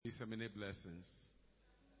and many blessings.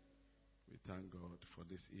 We thank God for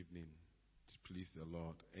this evening to please the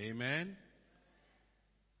Lord. Amen.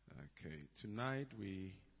 Okay, tonight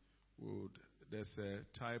there's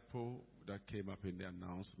a typo that came up in the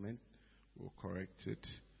announcement. We'll correct it.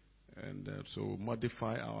 And so we'll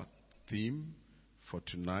modify our theme for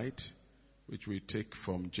tonight, which we take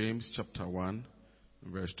from James chapter 1,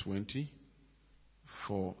 verse 20.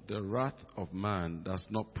 For the wrath of man does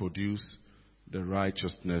not produce the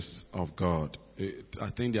righteousness of God. I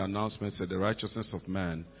think the announcement said the righteousness of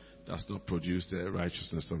man does not produce the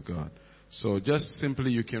righteousness of God. So just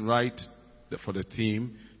simply you can write for the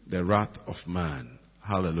theme, the wrath of man.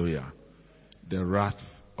 Hallelujah. The wrath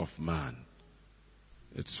of man.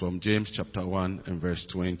 It's from James chapter 1 and verse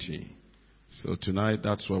 20. So tonight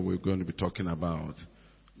that's what we're going to be talking about.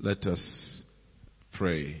 Let us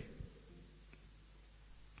pray.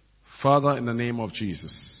 Father, in the name of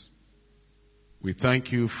Jesus, we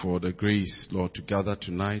thank you for the grace, Lord, to gather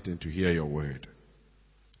tonight and to hear your word,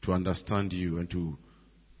 to understand you and to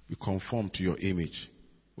be conformed to your image.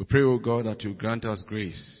 We pray, O God, that you grant us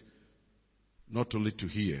grace, not only to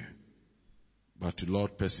hear, but to,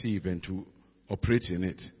 Lord, perceive and to operate in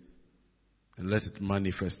it, and let it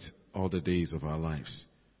manifest all the days of our lives,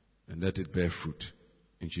 and let it bear fruit.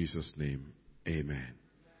 In Jesus' name, amen.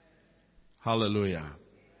 Hallelujah.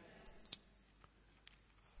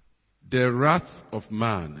 The wrath of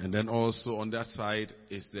man, and then also on that side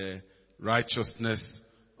is the righteousness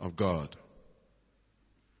of God.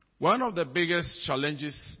 One of the biggest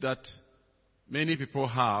challenges that many people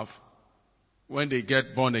have when they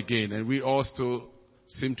get born again, and we all still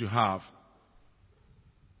seem to have,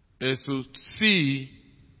 is to see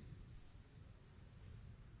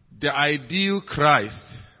the ideal Christ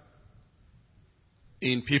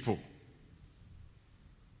in people.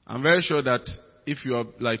 I'm very sure that if you are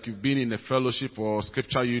like you've been in a fellowship or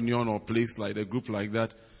scripture union or place like a group like that,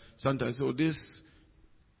 sometimes this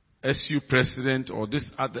SU president or this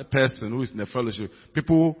other person who is in the fellowship,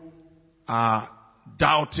 people are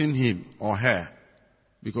doubting him or her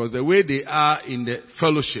because the way they are in the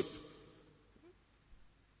fellowship,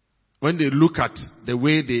 when they look at the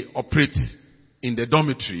way they operate in the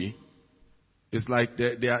dormitory, it's like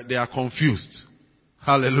they are confused.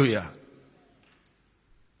 Hallelujah.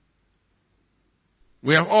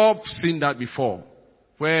 We have all seen that before,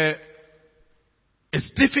 where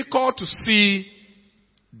it's difficult to see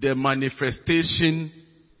the manifestation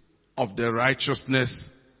of the righteousness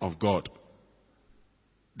of God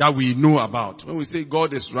that we know about. When we say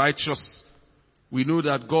God is righteous, we know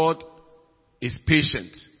that God is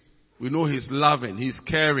patient. We know He's loving, He's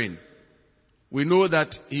caring. We know that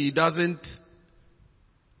He doesn't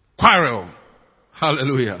quarrel.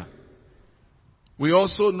 Hallelujah. We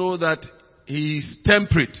also know that He's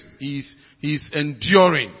temperate. He's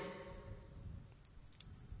enduring.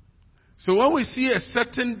 So when we see a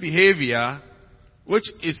certain behavior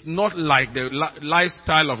which is not like the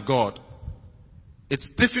lifestyle of God, it's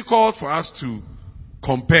difficult for us to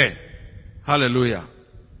compare. Hallelujah.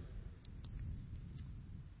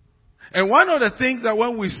 And one of the things that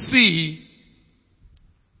when we see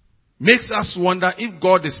makes us wonder if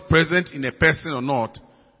God is present in a person or not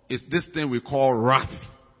is this thing we call wrath.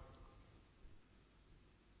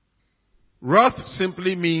 Wrath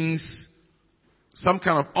simply means some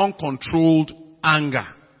kind of uncontrolled anger.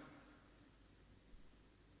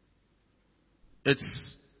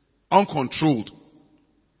 It's uncontrolled.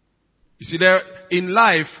 You see, there in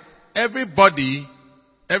life, everybody,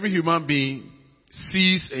 every human being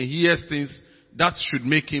sees and hears things that should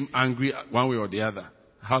make him angry one way or the other.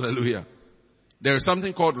 Hallelujah. There is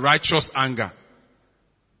something called righteous anger.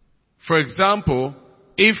 For example,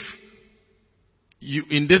 if you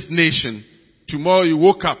in this nation, tomorrow you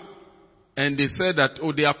woke up and they said that,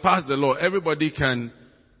 they are past the law. Everybody can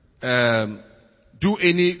do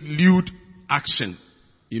any lewd action.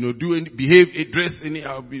 Behave, dress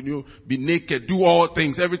anyhow, be naked, do all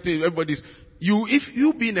things, everything, everybody's. If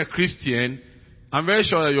you being a Christian, I'm very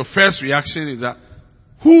sure that your first reaction is that,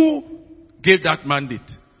 who gave that mandate?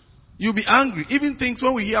 You'll be angry. Even things,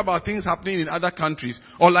 when we hear about things happening in other countries,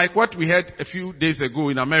 or like what we heard a few days ago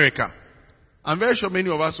in America. I'm very sure many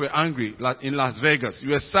of us were angry in Las Vegas.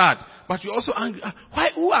 You were sad, but you're also angry.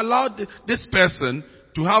 Who allowed this person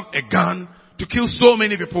to have a gun to kill so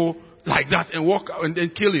many people like that and walk out and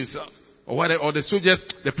then kill himself? Or whatever, or the soldiers,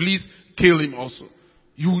 the police kill him also.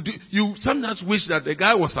 You sometimes wish that the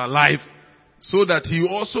guy was alive so that he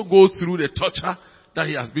also go through the torture that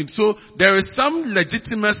he has been. So there is some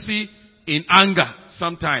legitimacy in anger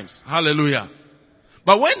sometimes. Hallelujah.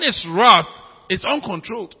 But when it's wrath, it's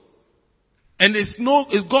uncontrolled. And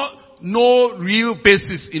no real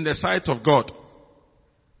basis in the sight of God.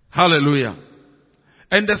 Hallelujah.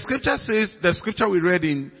 And the scripture we read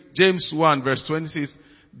in James 1 verse 20 says,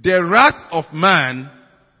 the wrath of man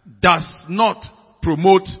does not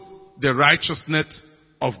promote the righteousness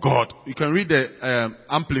of God. You can read the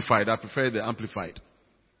Amplified. I prefer the Amplified.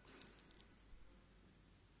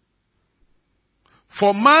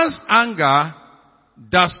 For man's anger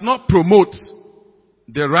does not promote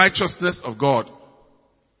the righteousness of God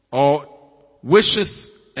or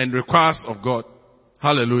wishes and requires of God.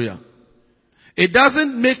 Hallelujah. It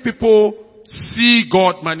doesn't make people see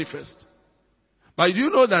God manifest. But you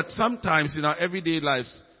know that sometimes in our everyday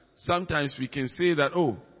lives, sometimes we can say that,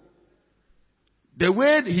 oh, the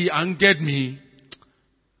way he angered me,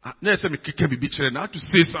 I had to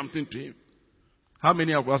say something to him. How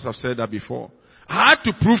many of us have said that before? I had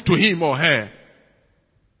to prove to him or her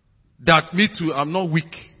that me too, I'm not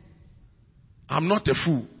weak. I'm not a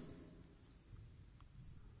fool.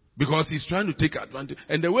 Because he's trying to take advantage.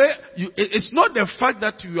 And the way it's not the fact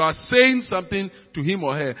that you are saying something to him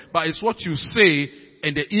or her, but it's what you say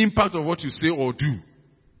and the impact of what you say or do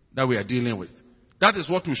that we are dealing with. That is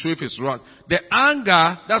what will show if it's wrath. The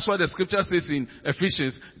anger, that's what the scripture says in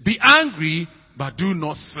Ephesians, be angry, but do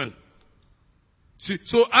not sin. See,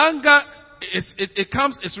 so anger,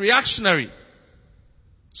 it's reactionary.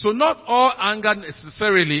 So not all anger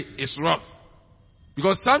necessarily is wrath.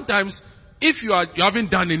 Because sometimes, if you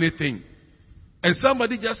haven't done anything, and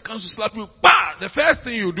somebody just comes to slap you, bah! The first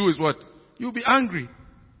thing you do is what? You'll be angry.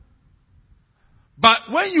 But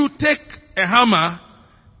when you take a hammer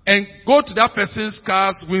and go to that person's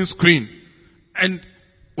car's windscreen, and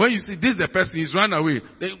when you see this is the person, he's run away,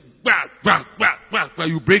 then bah, bah, bah, bah, bah,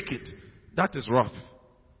 you break it. That is wrath.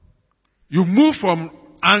 You move from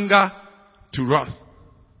anger to wrath.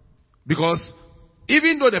 Because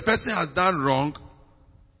even though the person has done wrong,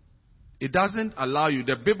 it doesn't allow you,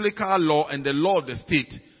 the biblical law and the law of the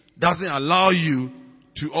state doesn't allow you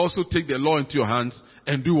to also take the law into your hands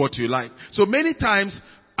and do what you like. So many times,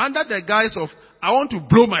 under the guise of, I want to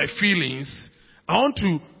blow my feelings, I want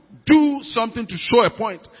to do something to show a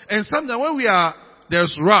point. And sometimes when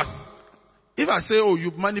there's wrath, if I say, oh,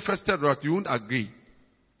 you've manifested wrath, you won't agree.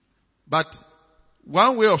 But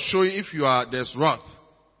one way of showing if there's wrath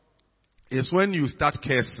is when you start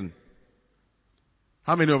cursing.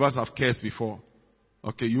 How many of us have cursed before?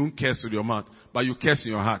 Okay, you won't curse with your mouth, but you curse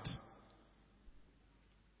in your heart.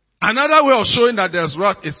 Another way of showing that there's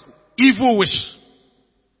wrath is evil wish.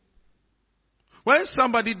 When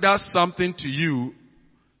somebody does something to you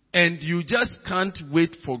and you just can't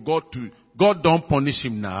wait for God don't punish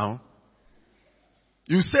him now.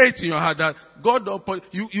 You say it in your heart that God don't punish.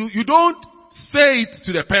 You don't say it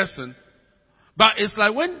to the person, but it's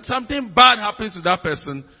like when something bad happens to that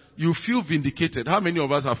person, you feel vindicated. How many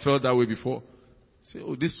of us have felt that way before? Say,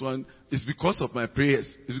 oh, this one is because of my prayers.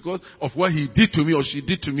 It's because of what he did to me or she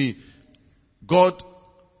did to me. God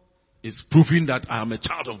is proving that I am a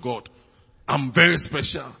child of God. I'm very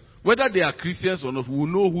special. Whether they are Christians or not, we will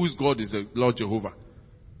know whose God is the Lord Jehovah.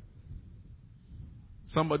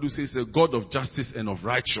 Somebody who says the God of justice and of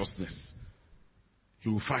righteousness. He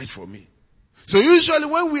will fight for me. So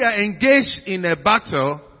usually when we are engaged in a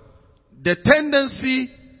battle, the tendency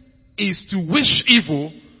is to wish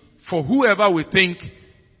evil for whoever we think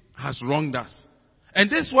has wronged us. And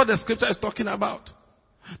this is what the scripture is talking about.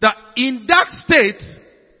 That in that state,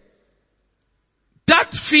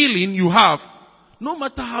 that feeling you have, no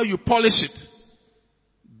matter how you polish it,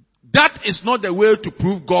 that is not the way to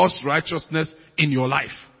prove God's righteousness in your life.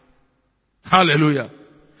 Hallelujah.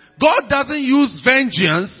 God doesn't use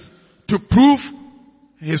vengeance to prove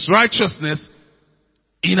his righteousness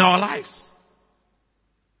in our lives.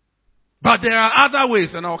 But there are other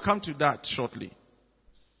ways, and I'll come to that shortly.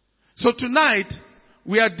 So tonight,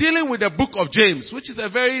 we are dealing with the book of James, which is a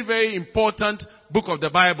very, very important book of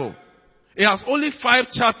the Bible. It has only 5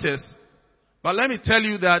 chapters, but let me tell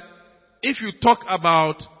you that if you talk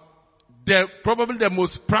about probably the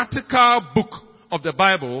most practical book of the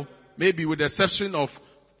Bible, maybe with the exception of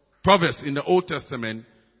Proverbs in the Old Testament,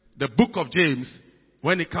 the book of James,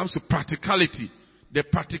 when it comes to practicality, the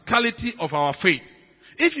practicality of our faith.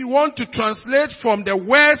 If you want to translate from the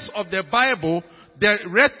words of the Bible, the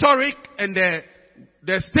rhetoric and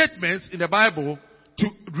the statements in the Bible to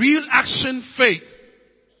real action faith,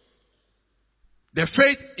 the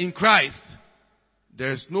faith in Christ,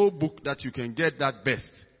 there is no book that you can get that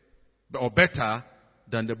best or better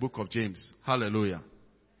than the book of James. Hallelujah.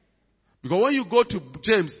 Because when you go to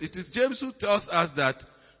James, it is James who tells us that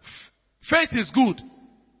faith is good.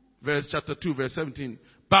 Chapter 2, verse 17.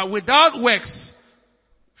 But without works,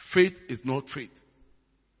 faith is not faith.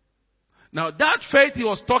 Now that faith he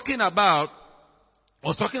was talking about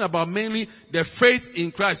mainly the faith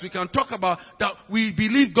in Christ. We can talk about that we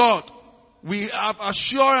believe God. We have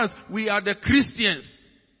assurance we are the Christians.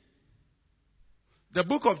 The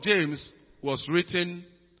book of James was written,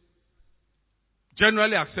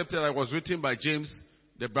 generally accepted that it was written by James,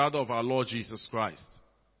 the brother of our Lord Jesus Christ.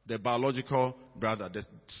 The biological brother, the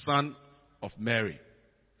son of Mary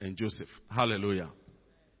and Joseph. Hallelujah.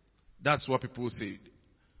 That's what people say.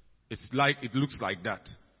 It looks like that.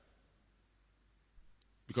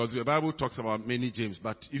 Because the Bible talks about many James,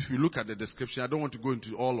 but if you look at the description, I don't want to go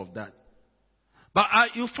into all of that. But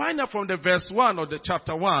you find out from the verse 1 of the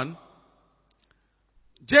chapter 1,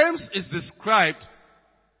 James is described,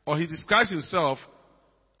 or he describes himself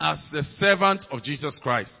as the servant of Jesus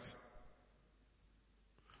Christ.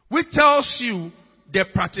 Which tells you the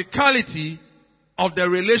practicality of the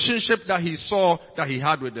relationship that he saw that he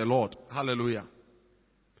had with the Lord. Hallelujah.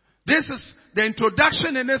 This is the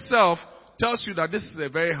introduction in itself tells you that this is a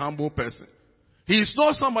very humble person. He is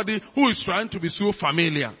not somebody who is trying to be so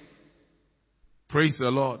familiar. Praise the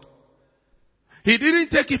Lord. He didn't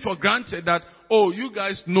take it for granted that, oh, you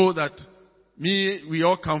guys know that we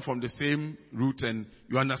all come from the same root and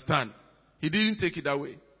you understand. He didn't take it that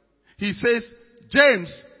way. He says,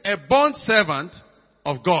 James, a bond servant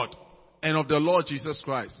of God and of the Lord Jesus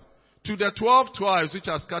Christ. To the 12 tribes which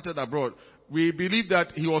are scattered abroad, we believe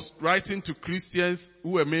that he was writing to Christians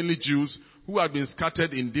who were mainly Jews who had been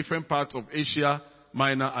scattered in different parts of Asia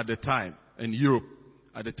Minor at the time and Europe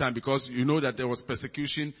at the time, because you know that there was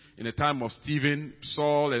persecution in the time of Stephen,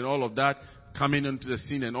 Saul and all of that coming into the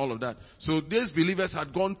scene and all of that. So these believers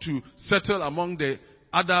had gone to settle among the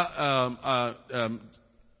other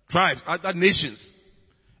tribes, other nations.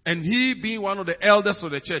 And he being one of the elders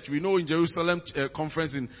of the church, we know in Jerusalem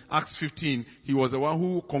conference in Acts 15, he was the one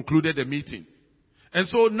who concluded the meeting. And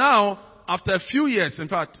so now, after a few years, in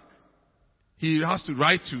fact, he has to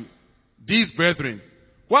write to these brethren.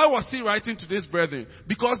 Why was he writing to these brethren?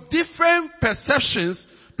 Because different perceptions,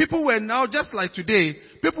 people were now, just like today,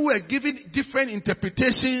 people were giving different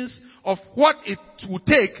interpretations of what it would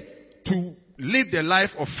take to live the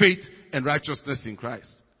life of faith and righteousness in Christ.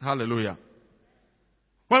 Hallelujah.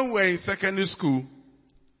 When we were in secondary school,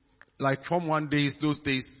 like Form 1 days, those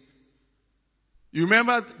days, you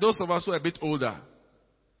remember those of us who are a bit older,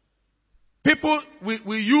 people,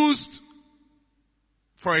 we used,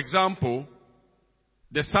 for example,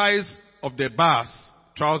 the size of the bars,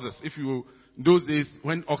 trousers. If you, those days,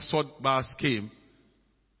 when Oxford bars came,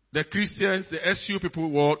 the Christians, the SU people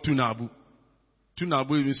wore tunabu.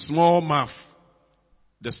 Tunabu is small mouth.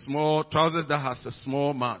 The small trousers that has a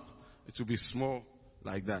small mouth. It will be small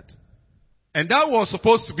like that. And that was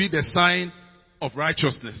supposed to be the sign of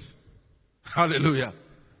righteousness. Hallelujah.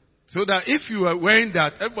 So that if you were wearing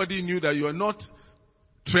that, everybody knew that you are not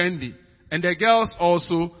trendy. And the girls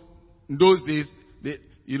also, in those days,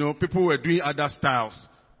 people were doing other styles.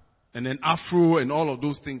 And then Afro and all of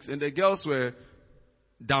those things. And the girls were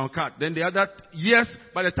downcut. Then the other years,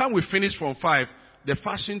 by the time we finished Form 5, the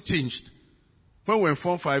fashion changed. When we were in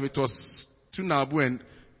Form 5, it was tunabu and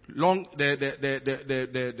long,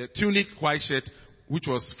 the tunic white shirt, which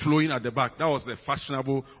was flowing at the back. That was the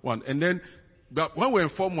fashionable one. And then, but when we were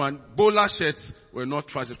in Form 1, bowler shirts were not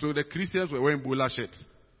fashionable. So the Christians were wearing bowler shirts.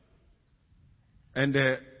 And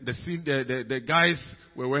the guys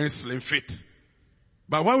were wearing slim fit.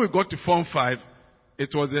 But when we got to Form 5, it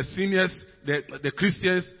was the seniors, the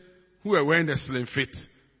Christians who were wearing the slim fit.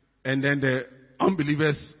 And then the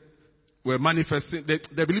unbelievers were manifesting,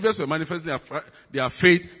 the believers were manifesting their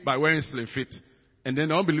faith by wearing slim fit. And then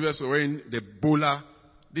the unbelievers were wearing the bowler,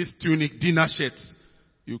 this tunic, dinner shirts.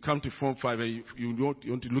 You come to Form 5 and you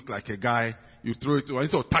want to look like a guy. You throw it,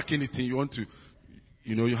 instead of tucking it in, you want to,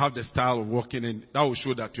 you have the style of walking, and that will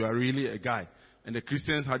show that you are really a guy. And the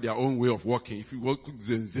Christians had their own way of walking. If you walk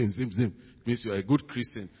zim, zim, zim, zim, it means you are a good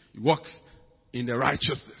Christian. You walk in the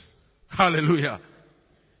righteousness. Hallelujah.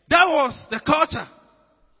 That was the culture.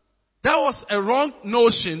 That was a wrong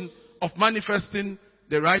notion of manifesting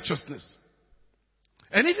the righteousness.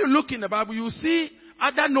 And if you look in the Bible, you see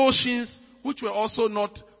other notions which were also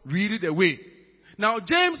not really the way. Now,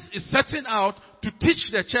 James is setting out to teach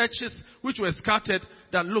the churches which were scattered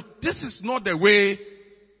that, look, this is not the way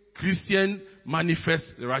Christian manifest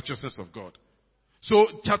the righteousness of God. So,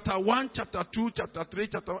 chapter 1, chapter 2, chapter 3,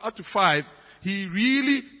 chapter up to 5, he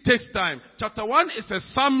really takes time. Chapter 1 is a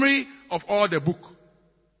summary of all the book.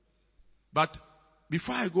 But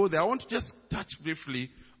before I go there, I want to just touch briefly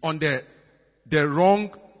on the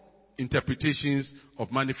wrong interpretations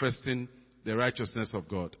of manifesting the righteousness of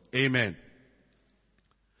God. Amen.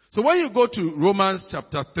 So when you go to Romans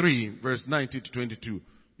chapter 3, verse 19 to 22,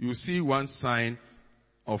 you see one sign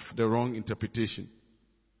of the wrong interpretation.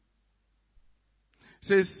 It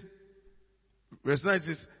says, verse 9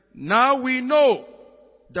 says, now we know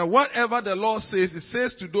that whatever the law says, it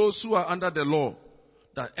says to those who are under the law,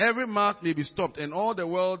 that every mouth may be stopped and all the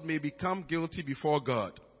world may become guilty before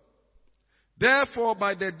God. Therefore,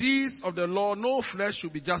 by the deeds of the law, no flesh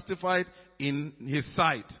should be justified in his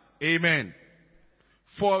sight. Amen.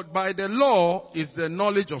 For by the law is the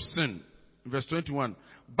knowledge of sin. Verse 21.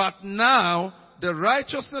 But now the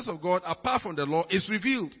righteousness of God apart from the law is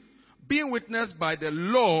revealed, being witnessed by the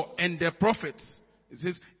law and the prophets. It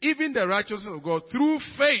says, even the righteousness of God through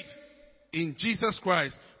faith in Jesus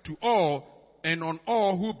Christ to all and on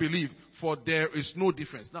all who believe, for there is no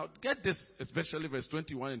difference. Now get this, especially verse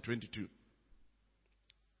 21 and 22.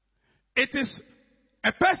 It is,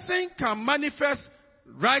 a person can manifest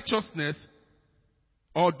righteousness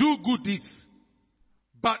or do good deeds.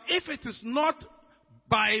 But if it is not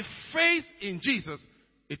by faith in Jesus,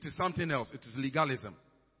 it is something else. It is legalism.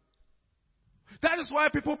 That is why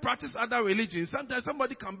people practice other religions. Sometimes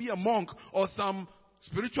somebody can be a monk or some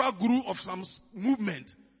spiritual guru of some movement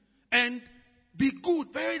and be good,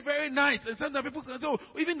 very, very nice. And sometimes people say, oh,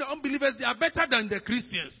 even the unbelievers, they are better than the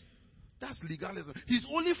Christians. That's legalism. He's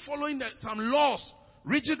only following some laws,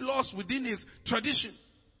 rigid laws within his tradition.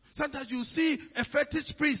 Sometimes you see a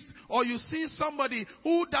fetish priest or you see somebody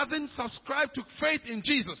who doesn't subscribe to faith in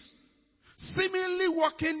Jesus. Seemingly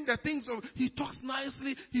walking the things of, he talks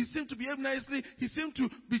nicely, he seems to behave nicely, he seems to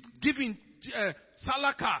be giving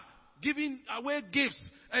salaka, giving away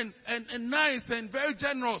gifts, and nice and very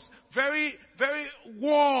generous, very, very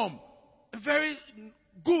warm, very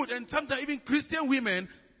good. And sometimes even Christian women,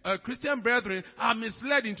 Christian brethren are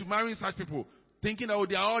misled into marrying such people, thinking that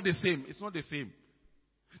they are all the same. It's not the same.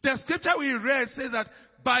 The scripture we read says that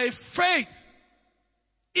by faith,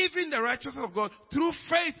 even the righteousness of God, through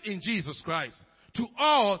faith in Jesus Christ, to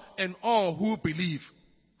all and all who believe.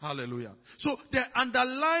 Hallelujah. So the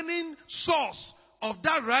underlying source of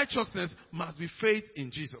that righteousness must be faith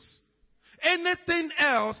in Jesus. Anything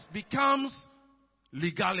else becomes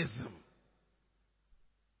legalism.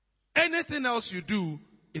 Anything else you do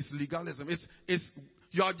is legalism.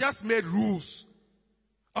 You are just made rules.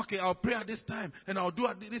 Okay, I'll pray at this time, and I'll do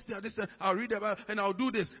at this time, I'll read about, and I'll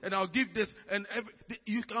do this, and I'll give this, and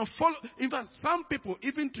you can follow. In fact, some people,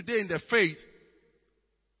 even today in the faith,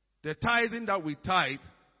 the tithing that we tithe,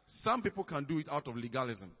 some people can do it out of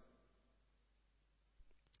legalism.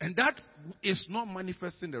 And that is not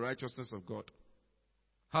manifesting the righteousness of God.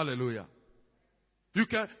 Hallelujah. You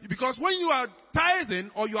can, because when you are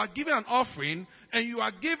tithing or you are giving an offering and you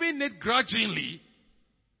are giving it grudgingly,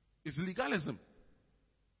 it's legalism.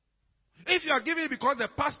 If you are giving it because the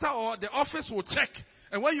pastor or the office will check,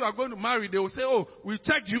 and when you are going to marry, they will say, oh, we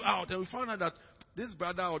checked you out, and we found out that this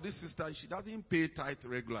brother or this sister, she doesn't pay tithe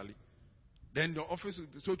regularly. Then the office,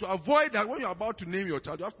 so to avoid that, when you are about to name your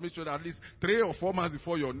child, you have to make sure that at least 3 or 4 months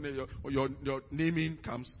before your naming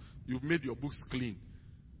comes, you've made your books clean.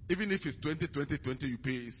 Even if it's 20, you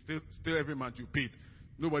pay, it's still every month you paid.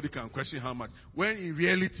 Nobody can question how much. When in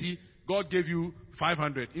reality, God gave you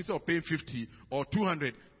 500 instead of paying 50 or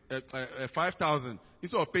 200. 5,000.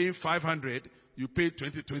 Instead of paying 500, you pay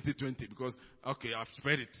 20 because, okay, I've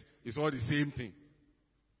spread it. It's all the same thing.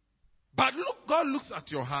 But look, God looks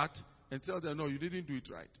at your heart and tells them, no, you didn't do it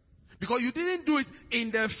right. Because you didn't do it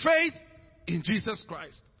in the faith in Jesus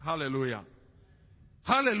Christ. Hallelujah.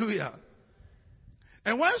 Hallelujah.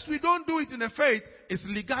 And once we don't do it in the faith, it's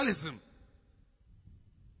legalism.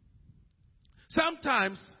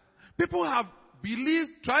 Sometimes people have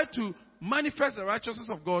tried to manifest the righteousness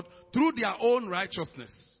of God through their own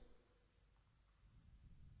righteousness.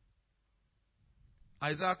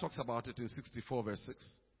 Isaiah talks about it in 64 verse 6.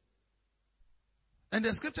 And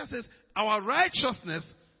the scripture says, our righteousness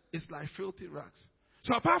is like filthy rags.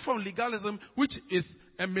 So apart from legalism, which is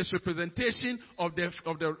a misrepresentation of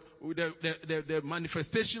the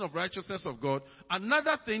manifestation of righteousness of God,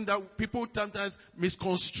 another thing that people sometimes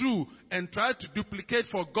misconstrue and try to duplicate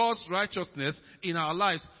for God's righteousness in our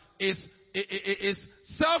lives is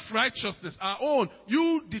self-righteousness, our own.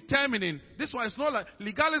 You determining. This one is not like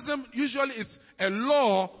legalism. Usually it's a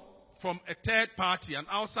law from a third party, an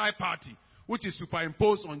outside party, which is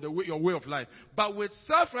superimposed on your way of life. But with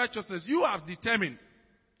self-righteousness, you have determined.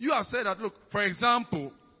 You have said that, look, for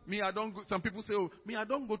example, some people say, oh, I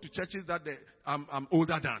don't go to churches that I'm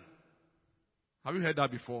older than. Have you heard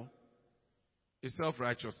that before? It's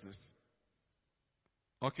self-righteousness.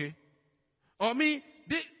 Okay? Or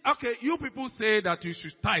you people say that you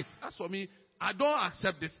should tithe. As for me, I don't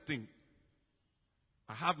accept this thing.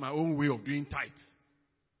 I have my own way of doing tithe.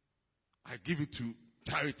 I give it to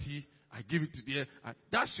charity. I give it to the.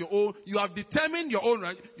 That's your own. You have determined your own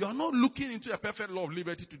right. You are not looking into a perfect law of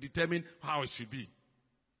liberty to determine how it should be.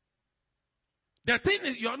 The thing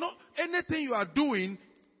is, you are not, anything you are doing,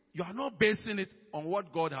 you are not basing it on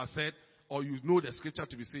what God has said or you know the scripture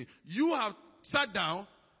to be saying. You have sat down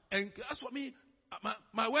and that's what me,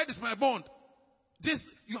 my word is my bond. This,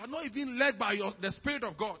 you are not even led by the Spirit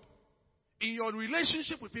of God. In your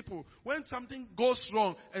relationship with people, when something goes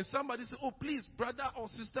wrong and somebody says, oh please, brother or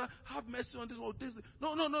sister, have mercy on this or this.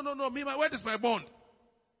 No. Me, my word is my bond.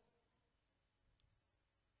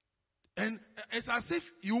 And it's as if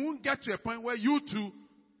you won't get to a point where you too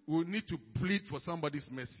will need to plead for somebody's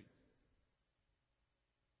mercy.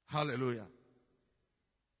 Hallelujah.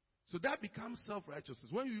 So that becomes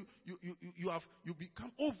self-righteousness. When you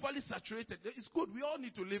become overly saturated, it's good. We all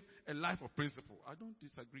need to live a life of principle. I don't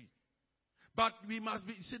disagree. But we must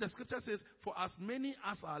be, see, the scripture says, for as many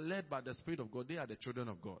as are led by the Spirit of God, they are the children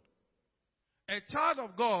of God. A child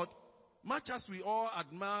of God, much as we all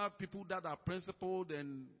admire people that are principled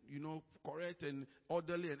and, correct and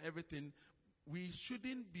orderly and everything, we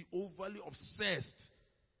shouldn't be overly obsessed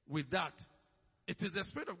with that. It is the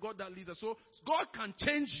Spirit of God that leads us. So God can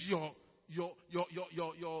change the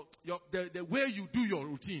way you do your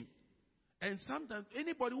routine. And sometimes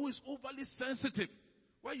anybody who is overly sensitive,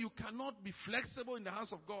 where you cannot be flexible in the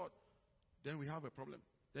hands of God, then we have a problem.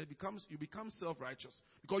 Then you become self-righteous.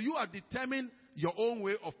 Because you are determining your own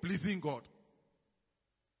way of pleasing God.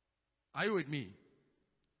 Are you with me?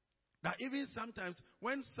 That even sometimes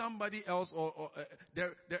when somebody else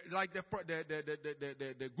like the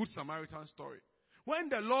Good Samaritan story, when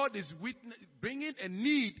the Lord is bringing a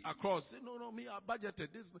need across, say, no, me, I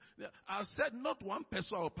budgeted this. I've said not one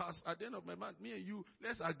person will pass at the end of my month. Me and you,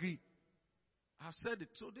 let's agree. I've said it.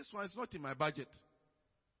 So this one is not in my budget.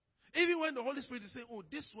 Even when the Holy Spirit is saying, oh,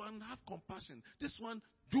 this one, have compassion. This one,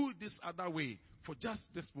 do this other way for just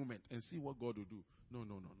this moment and see what God will do. No.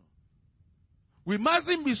 We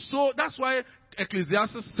mustn't be so. That's why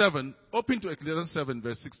Ecclesiastes 7, open to Ecclesiastes 7,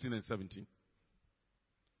 verse 16 and 17.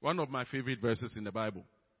 One of my favorite verses in the Bible.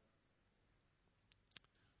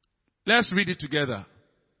 Let's read it together.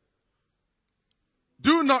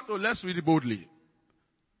 Let's read it boldly.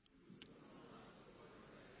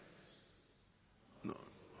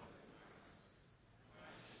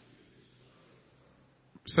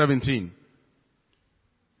 17.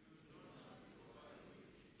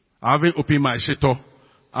 Having opened my shito,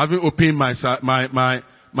 having opened my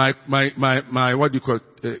what do you call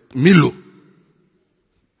it? Milo.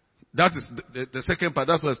 That is the second part.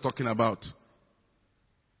 That's what it's talking about.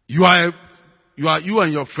 You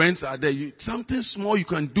and your friends are there. Something small you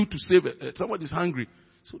can do to save it. Somebody's hungry.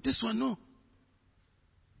 So this one, no.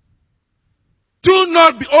 Do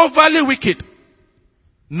not be overly wicked,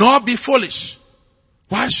 nor be foolish.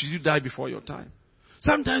 Why should you die before your time?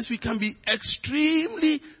 Sometimes we can be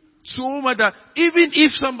extremely so much that even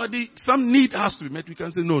if some need has to be met, we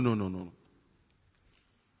can say, no.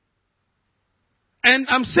 And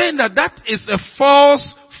I'm saying that is a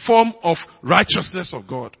false form of righteousness of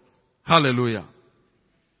God. Hallelujah.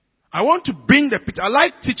 I want to bring the picture. I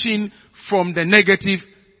like teaching from the negative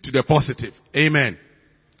to the positive. Amen.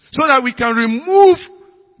 So that we can remove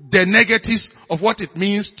the negatives of what it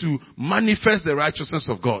means to manifest the righteousness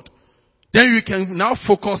of God. Then we can now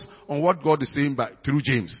focus on what God is saying through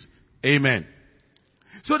James. Amen.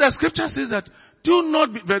 So the scripture says that do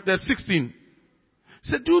not be, verse 16.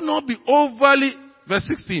 Say, do not be verse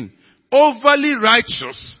 16, overly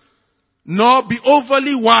righteous, nor be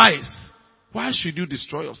overly wise. Why should you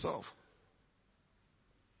destroy yourself?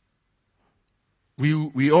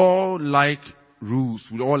 We all like rules.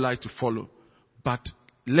 We all like to follow. But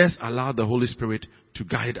let's allow the Holy Spirit to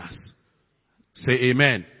guide us. Say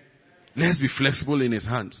amen. Let's be flexible in His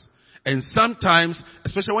hands. And sometimes,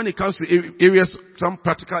 especially when it comes to areas, some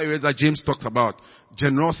practical areas that James talked about,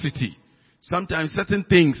 generosity. Sometimes certain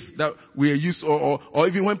things that we are used, or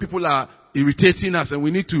even when people are irritating us and we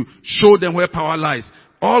need to show them where power lies.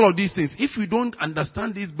 All of these things, if we don't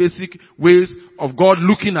understand these basic ways of God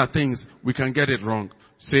looking at things, we can get it wrong.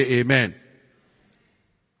 Say amen.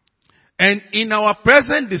 And in our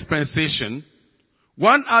present dispensation,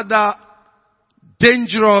 one other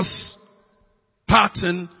dangerous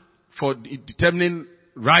pattern for determining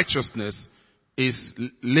righteousness is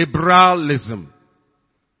liberalism.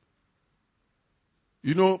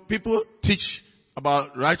 People teach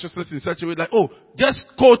about righteousness in such a way like, just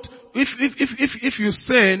quote, if you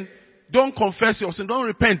sin, don't confess your sin, don't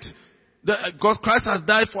repent. Because Christ has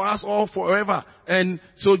died for us all forever. And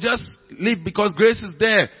so just live because grace is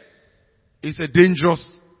there. It's a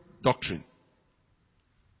dangerous doctrine.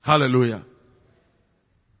 Hallelujah.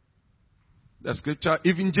 The scripture,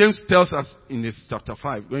 even James tells us in his chapter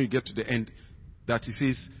 5, when you get to the end, that he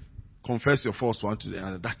says, confess your faults one to the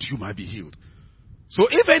other, that you might be healed. So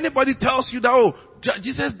if anybody tells you that,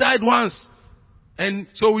 Jesus died once, and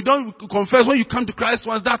so we don't confess when you come to Christ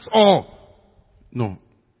once, that's all. No.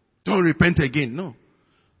 Don't repent again. No.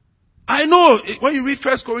 I know when you read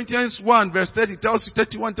 1 Corinthians 1 verse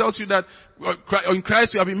 31 tells you that in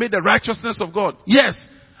Christ you have been made the righteousness of God. Yes,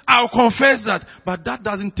 I'll confess that, but that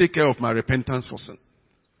doesn't take care of my repentance for sin.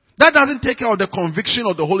 That doesn't take care of the conviction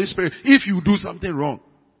of the Holy Spirit if you do something wrong.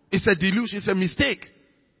 It's a delusion, it's a mistake.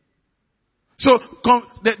 So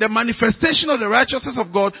the manifestation of the righteousness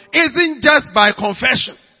of God isn't just by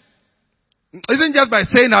confession. Isn't just by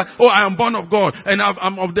saying that, I am born of God and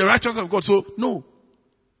I'm of the righteousness of God. So, no.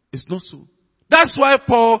 It's not so. That's why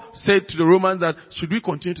Paul said to the Romans that, should we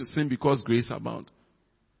continue to sin because grace abounds?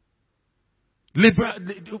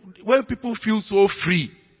 When people feel so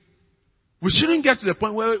free, we shouldn't get to the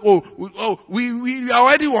point where, we are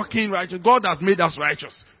already walking righteous. God has made us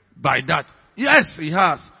righteous by that. Yes, He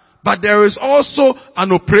has. But there is also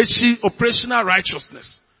an operational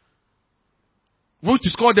righteousness, which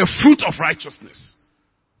is called the fruit of righteousness,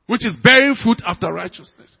 which is bearing fruit after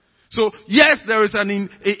righteousness. So, yes, there is an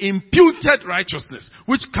imputed righteousness,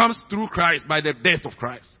 which comes through Christ by the death of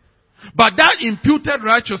Christ. But that imputed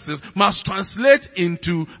righteousness must translate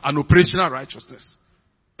into an operational righteousness.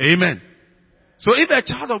 Amen. So if a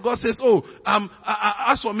child of God says,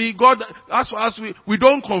 as for me, God, as for us, we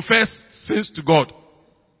don't confess sins to God,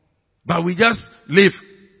 but we just live.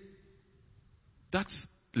 That's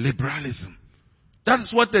liberalism.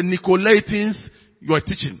 That's what the Nicolaitans were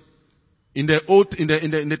teaching in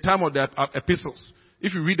the time of the epistles.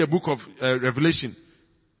 If you read the book of Revelation,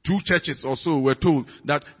 2 churches or so were told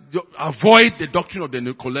that avoid the doctrine of the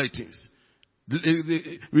Nicolaitans.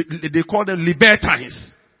 They call them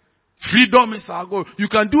libertines. Freedom is our goal. You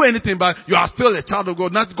can do anything, but you are still a child of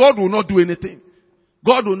God. God will not do anything.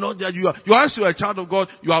 God will not judge you. You are still a child of God.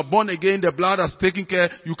 You are born again. The blood has taken care.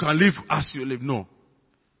 You can live as you live. No.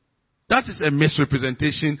 That is a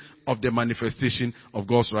misrepresentation of the manifestation of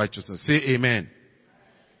God's righteousness. Say amen.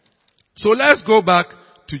 So let's go back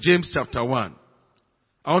to James chapter 1.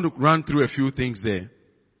 I want to run through a few things there.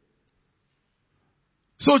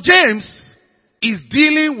 So James is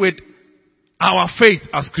dealing with our faith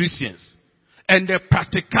as Christians and the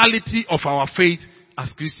practicality of our faith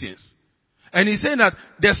as Christians. And he's saying that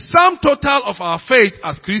the sum total of our faith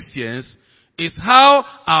as Christians is how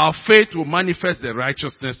our faith will manifest the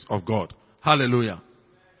righteousness of God. Hallelujah.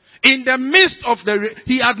 In the midst of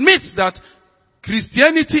he admits that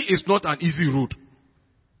Christianity is not an easy road.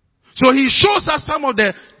 So he shows us some of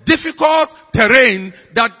the difficult terrain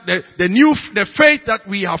that the faith that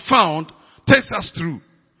we have found takes us through.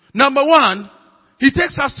 Number one, he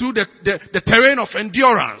takes us through the terrain of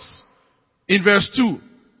endurance. In verse 2.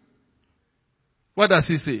 What does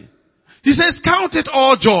he say? He says, count it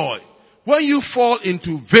all joy when you fall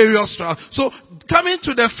into various trials. So coming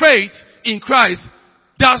to the faith in Christ,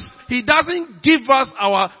 he doesn't give us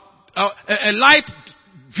a light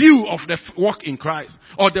view of the walk in Christ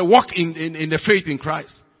or the walk in the faith in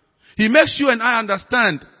Christ. He makes you and I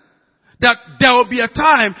understand that there will be a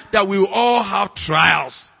time that we will all have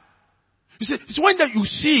trials. You see, it's when that you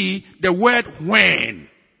see the word when.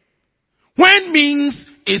 When means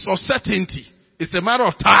it's of certainty. It's a matter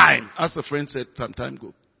of time, as a friend said some time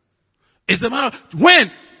ago. It's a matter of when.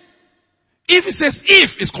 If it says if,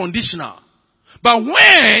 it's conditional. But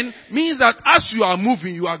when means that as you are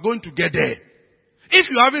moving, you are going to get there. If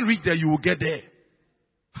you haven't reached there, you will get there.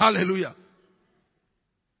 Hallelujah.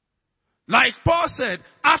 Like Paul said,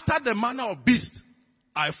 after the manner of beasts,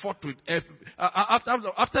 I fought with,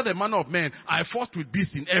 after the manner of men, I fought with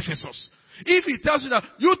beasts in Ephesus. If he tells you that,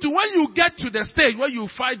 when you get to the stage where you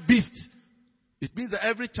fight beasts, it means that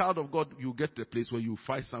every child of God, you get to a place where you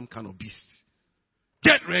fight some kind of beast.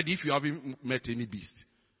 Get ready if you haven't met any beast.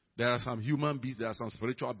 There are some human beasts, there are some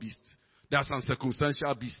spiritual beasts, there are some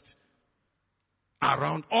circumstantial beasts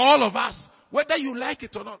around all of us, whether you like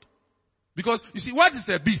it or not. Because, you see, what is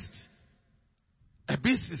a beast? A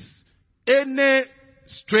beast is any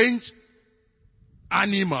strange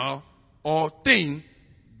animal or thing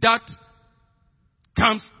that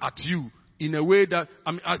comes at you in a way that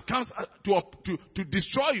comes to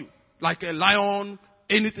destroy you, like a lion,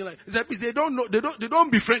 anything like that. They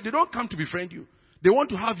don't befriend. They don't come to befriend you. They want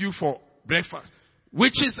to have you for breakfast.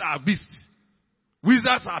 Witches are beasts.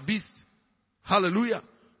 Wizards are beasts. Hallelujah.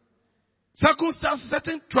 Circumstances,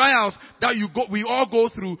 certain trials that we all go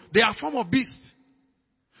through, they are a form of beasts.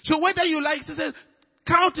 So whether you like, he says,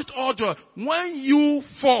 count it all joy. When you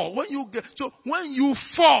fall, when you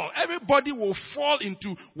fall, everybody will fall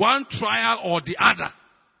into one trial or the other.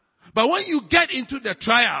 But when you get into the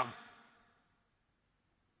trial,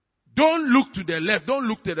 don't look to the left, don't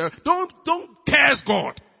look to the right, don't curse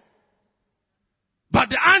God. But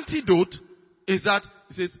the antidote is that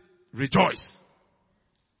it says, rejoice.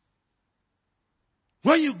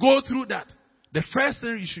 When you go through that, the first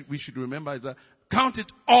thing we should remember is that count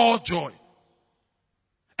it all joy.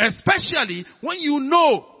 Especially when you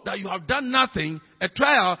know that you have done nothing, a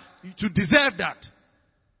trial, to deserve that.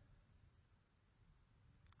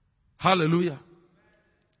 Hallelujah.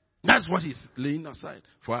 That's what he's laying aside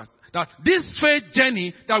for us. That this faith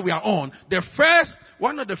journey that we are on,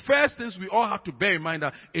 one of the first things we all have to bear in mind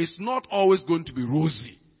that it's not always going to be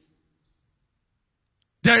rosy.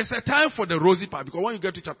 There is a time for the rosy part, because when you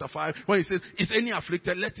get to chapter 5, when he says, is any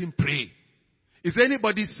afflicted, let him pray. Is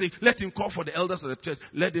anybody sick, let him call for the elders of the church,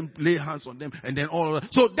 let him lay hands on them, and then all of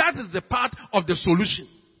that. So that is the part of the solution.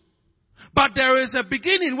 But there is a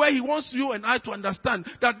beginning where he wants you and I to understand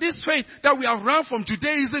that this faith that we have run from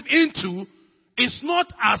Judaism into is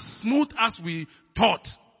not as smooth as we thought.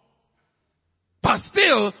 But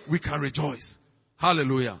still, we can rejoice.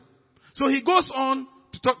 Hallelujah. So he goes on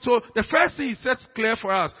to talk. So the first thing he sets clear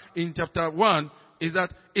for us in chapter 1 is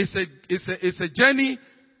that it's a journey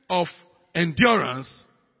of endurance,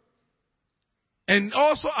 and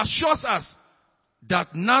also assures us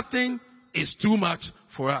that nothing is too much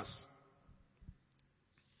for us.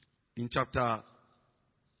 In chapter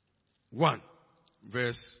 1,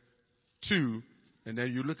 verse 2, and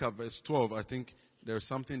then you look at verse 12, I think there's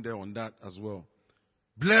something there on that as well.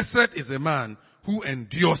 Blessed is the man who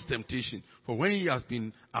endures temptation, for when he has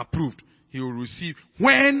been approved, he will receive.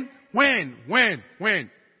 When.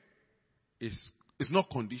 It's not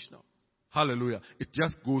conditional. Hallelujah. It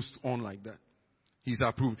just goes on like that. He's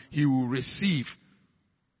approved. He will receive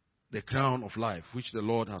the crown of life, which the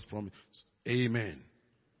Lord has promised. Amen.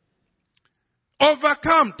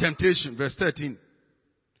 Overcome temptation. Verse 13.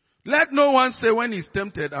 Let no one say when he's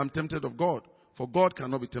tempted, I'm tempted of God. For God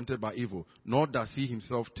cannot be tempted by evil, nor does he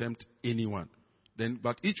himself tempt anyone.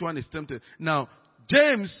 But each one is tempted. Now,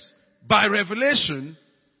 James, by revelation,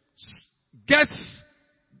 gets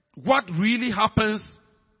what really happens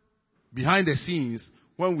behind the scenes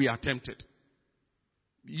when we are tempted.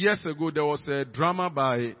 Years ago, there was a drama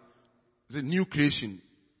by the New Creation,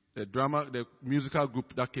 the musical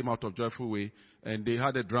group that came out of Joyful Way, and they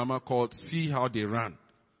had a drama called See How They Ran.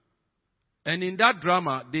 And in that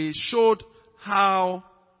drama, they showed how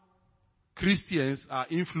Christians are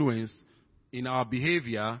influenced in our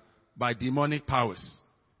behavior by demonic powers.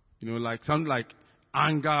 Like something like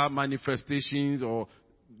anger manifestations, or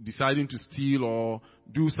deciding to steal or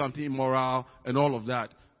do something immoral and all of that.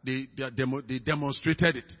 They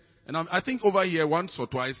demonstrated it. And I think over here once or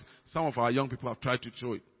twice, some of our young people have tried to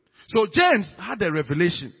show it. So James had a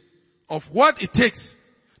revelation of what it takes.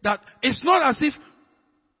 That it's not as if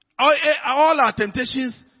all our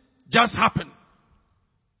temptations just happen.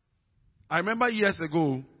 I remember years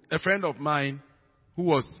ago, a friend of mine who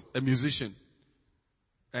was a musician,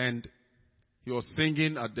 and he was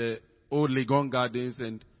singing at the old Legon Gardens,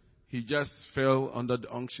 and he just fell under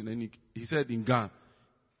the unction, and he said in Ghana,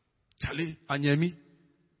 Charlie, Anyemi,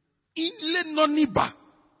 inle no niba,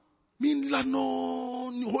 min la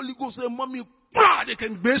no Holy Ghost and mommy, they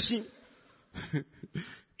can bash him.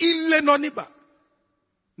 Inle no niba.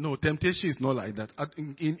 No, temptation is not like that.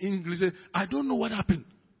 In English, I don't know what happened.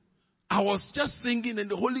 I was just singing and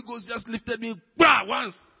the Holy Ghost just lifted me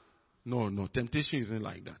once. No, temptation isn't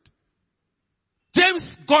like that.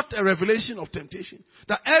 James got a revelation of temptation.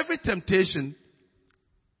 That every temptation,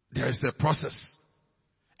 there is a process.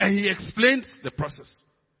 And he explains the process.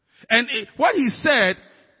 And what he said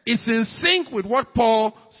is in sync with what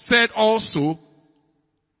Paul said also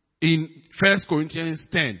in 1 Corinthians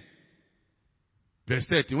 10. Verse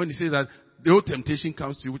 30, when he says that the old temptation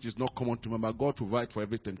comes to you, which is not common to man, but God provides for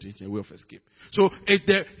every temptation a way of escape. So,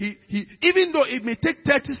 even though it may take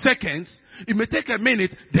 30 seconds, it may take a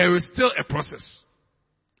minute, there is still a process.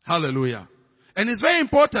 Hallelujah. And it's very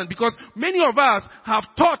important because many of us have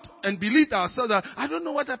taught and believed ourselves that, I don't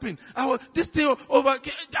know what happened. This thing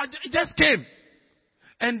it just came.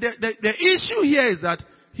 And the issue here is that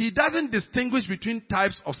he doesn't distinguish between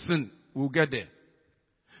types of sin. We'll get there.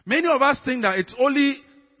 Many of us think that it's only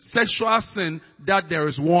sexual sin that there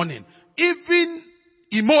is warning. Even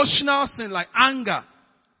emotional sin like anger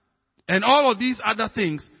and all of these other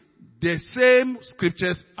things, the same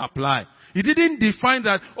scriptures apply. He didn't define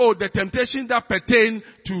that, the temptation that pertain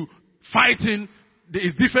to fighting,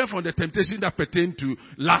 is different from the temptation that pertain to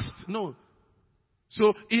lust. No.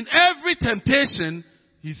 So in every temptation,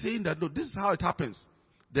 he's saying that, no, this is how it happens.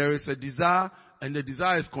 There is a desire, and the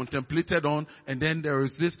desire is contemplated on, and then there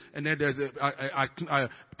is this, and then there's a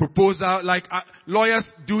proposal, like lawyers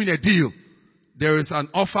doing a deal. There is an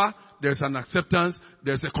offer, there's an acceptance,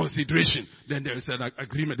 there's a consideration, then there is an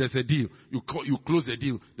agreement, there's a deal. You close the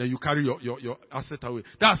deal, then you carry your asset away.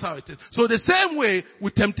 That's how it is. So the same way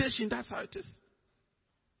with temptation, that's how it is.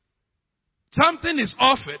 Something is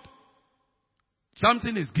offered,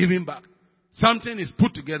 something is given back, something is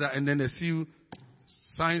put together, and then a seal,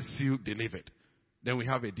 signed, seal, delivered. Then we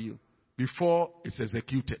have a deal before it's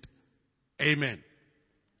executed. Amen.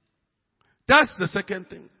 That's the second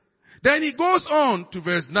thing. Then he goes on to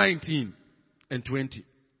verse 19 and 20,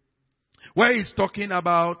 where he's talking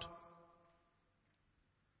about,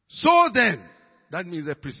 so then, that means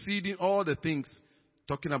the preceding all the things,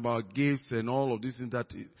 talking about gifts and all of these things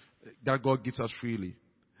that God gives us freely.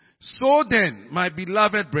 So then, my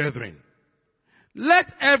beloved brethren, let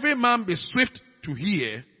every man be swift to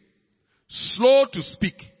hear, slow to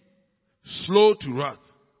speak, slow to wrath.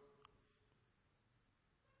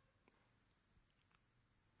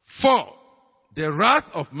 For the wrath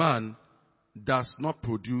of man does not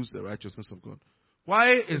produce the righteousness of God.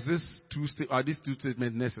 Why is are these two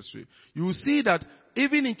statements necessary? You will see that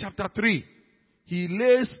even in chapter 3, he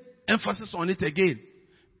lays emphasis on it again.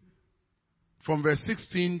 From verse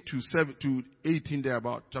 16 to 18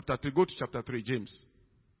 thereabout. Chapter 3, go to chapter 3, James.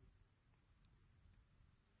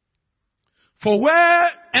 For where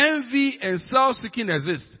envy and self-seeking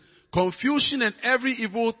exist, confusion and every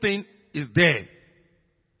evil thing is there.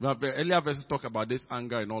 The earlier verses talk about this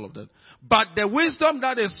anger and all of that. But the wisdom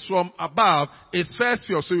that is from above is first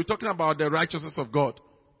pure. So you're talking about the righteousness of God.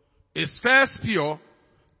 It's first pure,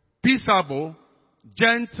 peaceable,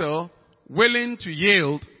 gentle, willing to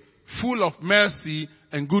yield, full of mercy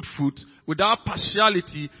and good fruit, without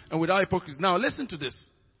partiality and without hypocrisy. Now listen to this.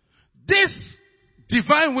 This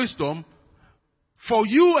divine wisdom, for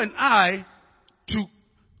you and I to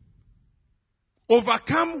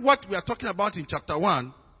overcome what we are talking about in chapter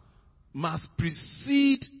 1, must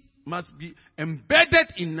be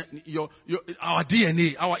embedded in our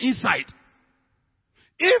DNA, our inside.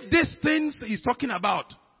 If these things he's talking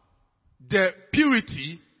about, the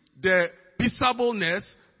purity, the peaceableness,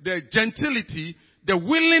 the gentility, the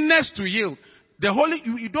willingness to yield,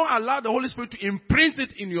 you don't allow the Holy Spirit to imprint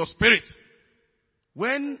it in your spirit.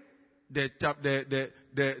 When the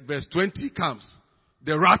verse 20 comes,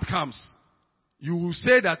 the wrath comes, you will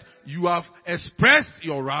say that you have expressed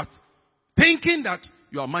your wrath, thinking that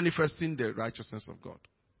you are manifesting the righteousness of God.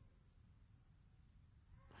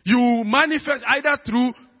 You manifest either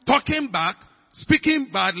through talking back, speaking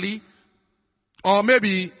badly, or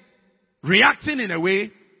maybe reacting in a way,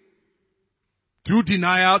 through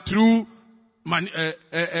denial, through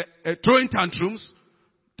throwing tantrums,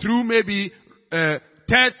 through maybe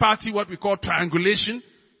third party, what we call triangulation,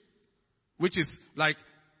 which is like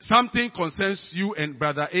something concerns you and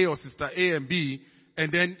brother A or sister A and B,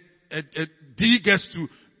 and then D gets to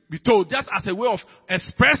be told, just as a way of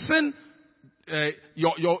expressing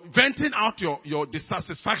your venting out your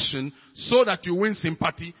dissatisfaction so that you win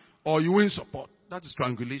sympathy or you win support. That is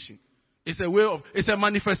triangulation. It's a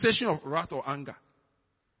manifestation of wrath or anger.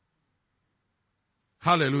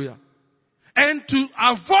 Hallelujah. And to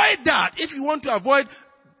avoid that, if you want to avoid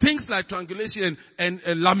things like triangulation and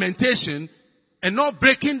lamentation and not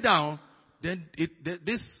breaking down, then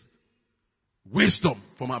this wisdom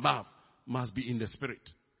from above must be in the spirit.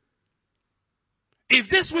 If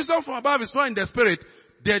this wisdom from above is not in the spirit,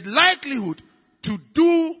 the likelihood to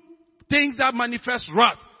do things that manifest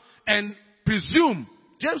wrath and presume,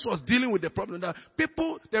 James was dealing with the problem that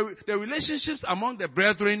people, the relationships among the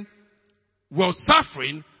brethren were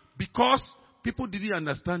suffering because people didn't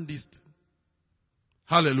understand this.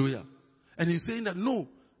 Hallelujah. And he's saying that, no,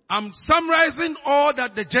 I'm summarizing all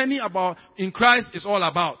that the journey about in Christ is all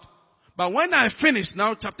about. But when I finish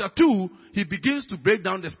now, chapter 2, he begins to break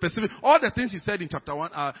down the specific, all the things he said in chapter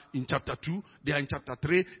 1 are in chapter 2, they are in chapter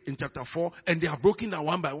 3, in chapter 4, and they are broken down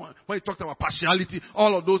one by one. When he talked about partiality,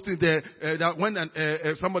 all of those things, that when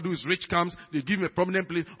somebody who is rich comes, they give him a prominent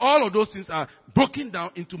place. All of those things are broken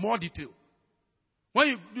down into more detail. When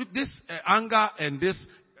you do this anger and this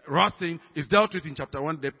wrath thing is dealt with in chapter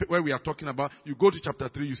 1, where we are talking about, you go to chapter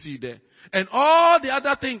 3, you see it there. And all the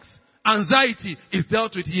other things, anxiety is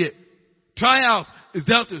dealt with here. Trials is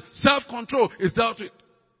dealt with. Self-control is dealt with.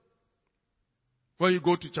 When you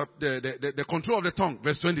go to the control of the tongue,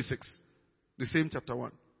 verse 26, the same chapter 1.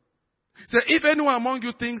 So if anyone among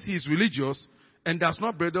you thinks he is religious and does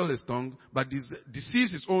not bridle his tongue, but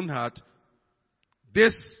deceives his own heart,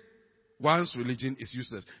 this one's religion is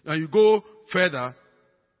useless. Now you go further,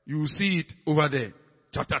 you will see it over there.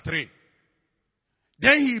 Chapter 3.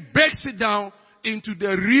 Then he breaks it down into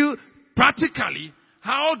the real, practically,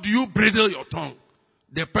 how do you bridle your tongue?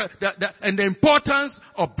 And the importance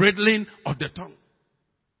of bridling of the tongue.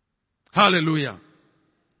 Hallelujah.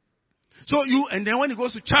 So and then when he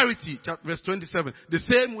goes to charity, verse 27, the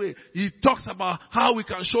same way, he talks about how we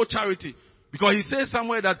can show charity. Because he says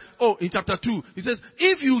somewhere that, in chapter 2, he says,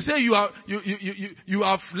 if you say you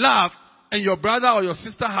have love and your brother or your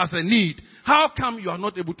sister has a need, how come you are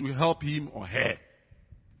not able to help him or her?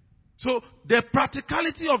 So the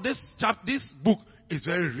practicality of this book is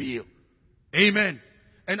very real. Amen.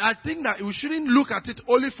 And I think that we shouldn't look at it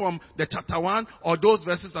only from the chapter 1 or those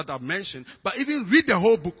verses that I've mentioned, but even read the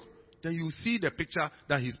whole book. Then you see the picture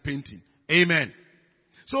that he's painting. Amen.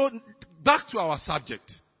 So, back to our subject.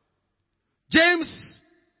 James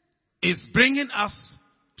is bringing us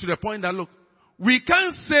to the point that, look, we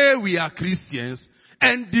can't say we are Christians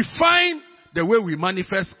and define the way we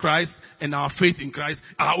manifest Christ and our faith in Christ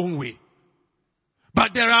our own way.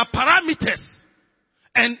 But there are parameters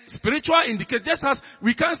and spiritual indicators. Just as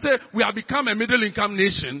we can't say we have become a middle income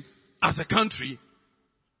nation as a country,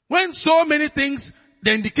 when so many things,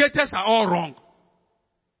 the indicators are all wrong.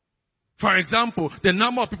 For example, the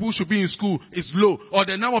number of people who should be in school is low, or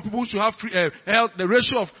the number of people who should have free health, the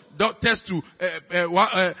ratio of doctors to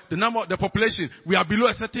the population, we are below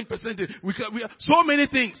a certain percentage. We so many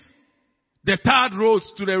things. The third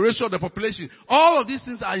roads to the ratio of the population. All of these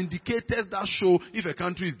things are indicators that show if a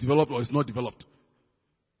country is developed or is not developed.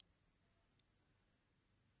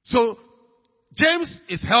 So, James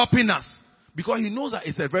is helping us. Because he knows that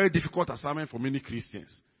it's a very difficult assignment for many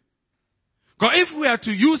Christians. Because if we are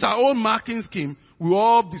to use our own marking scheme, we will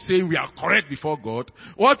all be saying we are correct before God.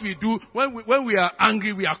 What we do, when we are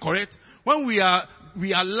angry, we are correct. When we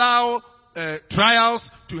allow trials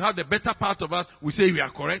to have the better part of us, we say we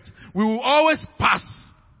are correct. We will always pass.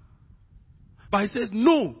 But he says,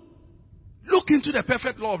 no. Look into the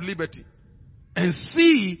perfect law of liberty and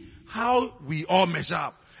see how we all measure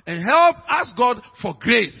up. And ask God for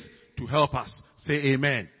grace to help us. Say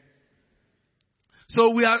amen.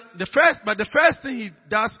 So the first thing he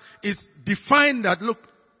does is define that, look,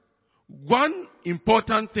 one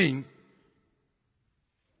important thing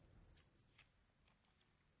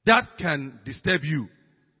that can disturb you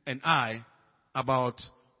and I about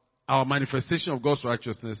our manifestation of God's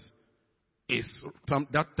righteousness is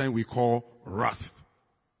that thing we call wrath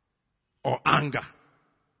or anger.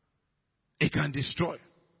 It can destroy.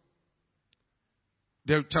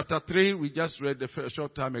 The chapter 3 we just read a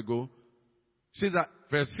short time ago says that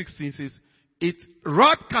verse 16 says,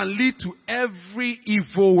 wrath can lead to every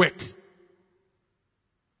evil work.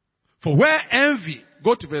 For where envy,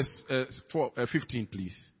 go to verse 15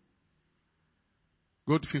 please.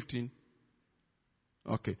 Go to 15.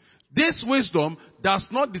 Okay. This wisdom does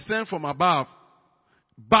not descend from above,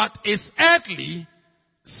 but is earthly,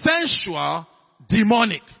 sensual,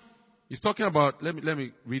 demonic. He's talking about, let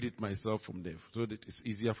me read it myself from there so that it's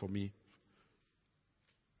easier for me.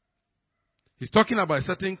 He's talking about a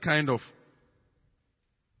certain kind of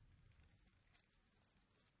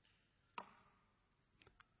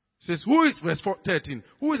says, verse 13,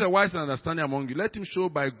 who is a wise and understanding among you? Let him show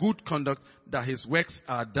by good conduct that his works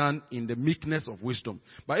are done in the meekness of wisdom.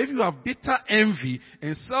 But if you have bitter envy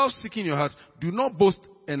and self-seeking in your hearts, do not boast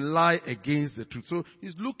and lie against the truth. So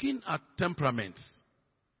he's looking at temperaments.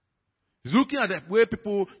 He's looking at the way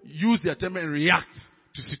people use their temperament and react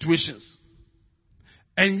to situations.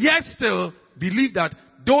 And yet still believe that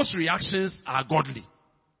those reactions are godly.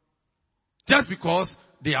 Just because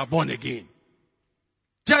they are born again.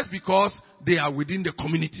 Just because they are within the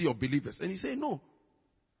community of believers. And he said no.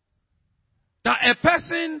 That a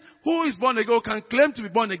person who is born again can claim to be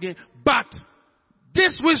born again. But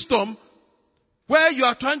this wisdom, where you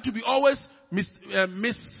are trying to be always Miss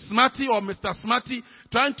Smarty or Mr. Smarty,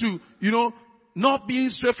 trying to, not being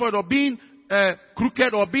straightforward or being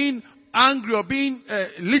crooked or being angry or being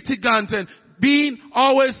litigant and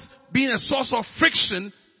always being a source of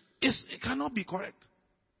friction, it cannot be correct.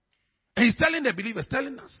 And he's telling the believers,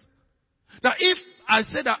 telling us that if I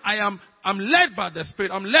say that I'm led by the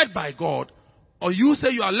Spirit, I'm led by God, or you say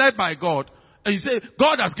you are led by God, and you say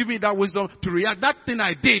God has given me that wisdom to react, that thing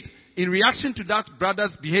I did in reaction to that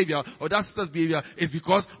brother's behavior or that sister's behavior is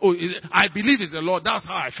because, I believe in the Lord. That's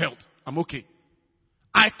how I felt. I'm okay.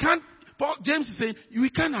 James is saying, we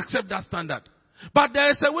can't accept that standard. But there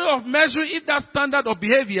is a way of measuring if that standard of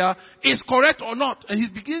behavior is correct or not. And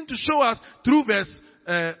he's beginning to show us through verse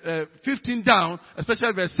 15 down,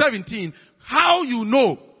 especially verse 17, how you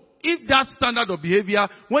know if that standard of behavior,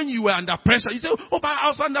 when you were under pressure, you say, oh, but I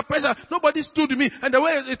was under pressure, nobody stood to me, and the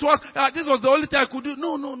way it was, this was the only thing I could do.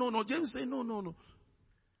 No. James said, no.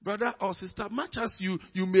 Brother or sister, much as you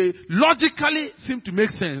may logically seem to make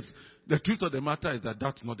sense, the truth of the matter is that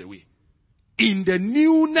that's not the way. In the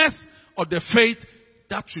newness of the faith,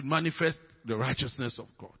 that should manifest the righteousness of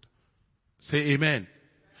God. Say amen.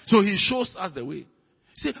 So he shows us the way.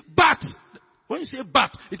 Say, but, when you say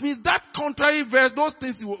but, it means that contrary verse, those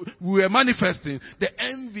things we were manifesting, the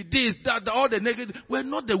envy, this, that, all the negative, were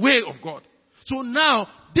not the way of God. So now,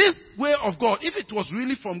 this way of God, if it was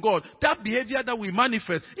really from God, that behavior that we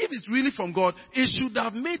manifest, if it's really from God, it should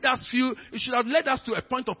have made us feel, it should have led us to a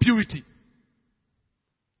point of purity.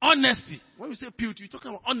 Honesty. When we say purity, we're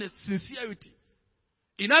talking about honesty, sincerity.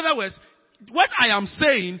 In other words, what I am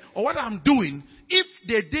saying or what I'm doing, if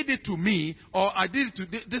they did it to me or I did it to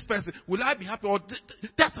this person, will I be happy? Or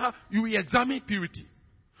that's how you examine purity.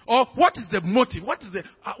 Or what is the motive? What is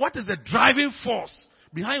the driving force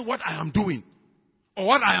behind what I am doing? Or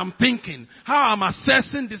what I am thinking? How I'm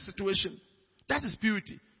assessing this situation? That is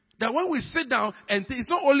purity. That when we sit down and it's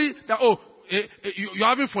not only that, you're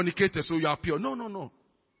having fornicated, so you are pure. No.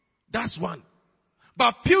 That's one.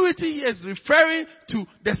 But purity here is referring to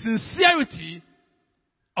the sincerity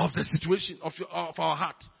of the situation, of our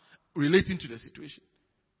heart, relating to the situation.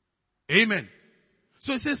 Amen.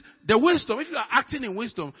 So it says, the wisdom, if you are acting in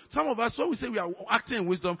wisdom, some of us, when we say we are acting in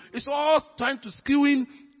wisdom, it's all trying to schemers.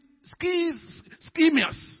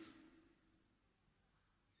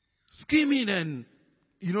 Scheming and,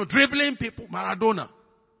 dribbling people, Maradona.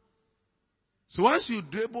 So once you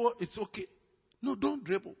dribble, it's okay. No, don't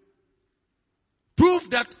dribble. Prove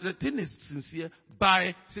that the thing is sincere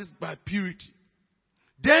by purity.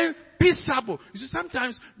 Then peaceable. You see,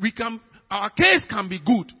 sometimes our case can be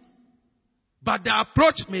good, but the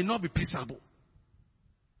approach may not be peaceable.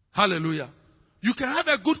 Hallelujah. You can have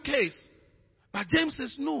a good case, but James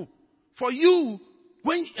says no. For you,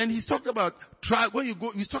 he's talking about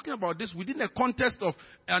he's talking about this within the context of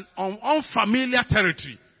an unfamiliar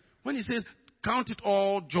territory. When he says, count it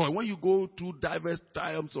all joy when you go through diverse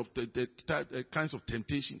times of the kinds of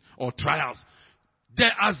temptation or trials. The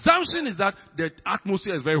assumption is that the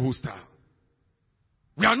atmosphere is very hostile.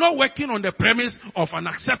 We are not working on the premise of an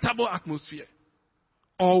acceptable atmosphere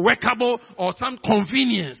or workable or some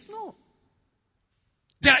convenience. No.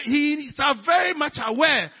 He is very much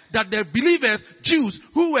aware that the believers, Jews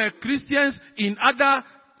who were Christians in other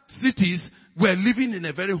cities, were living in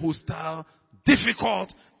a very hostile,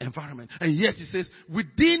 difficult environment. And yet he says,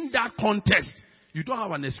 within that context, you don't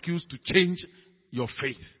have an excuse to change your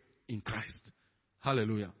faith in Christ.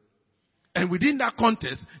 Hallelujah. And within that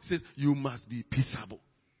context, he says, you must be peaceable.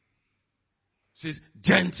 He says,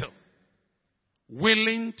 gentle,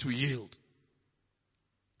 willing to yield.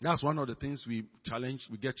 That's one of the things we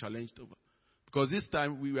get challenged over. Because this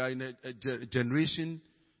time we are in a generation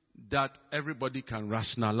that everybody can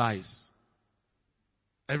rationalize.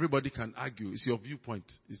 Everybody can argue. It's your viewpoint.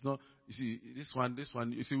 It's not, you see, this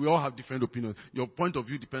one. You see, we all have different opinions. Your point of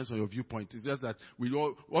view depends on your viewpoint. It's just that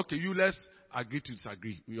let's agree to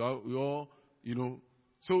disagree. We all,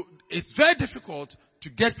 So it's very difficult to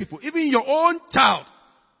get people, even your own child,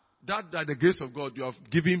 that by the grace of God you have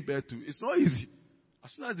given birth to. It's not easy.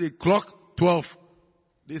 As soon as they clock 12,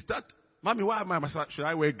 they start, Mommy, why should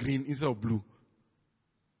I wear green instead of blue?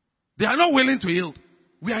 They are not willing to yield.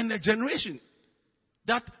 We are in a generation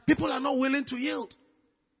that people are not willing to yield.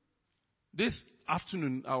 This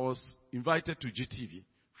afternoon, I was invited to GTV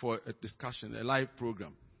for a discussion, a live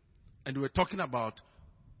program. And we were talking about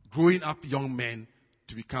growing up young men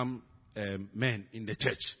to become men in the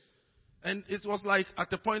church. And it was like,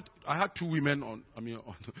 at a point, I had two women on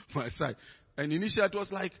my side. And initially it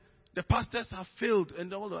was like, the pastors have failed.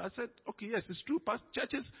 And all that. I said, okay, yes, it's true.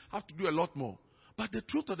 Churches have to do a lot more. But the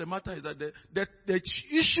truth of the matter is that the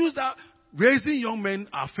issues that raising young men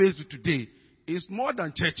are faced with today is more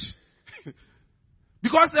than church.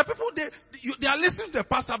 Because the people, they are listening to the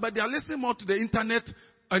pastor, but they are listening more to the internet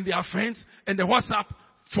and their friends and the WhatsApp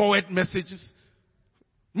forward messages.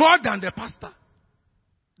 More than the pastor.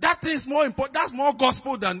 That is more important. That's more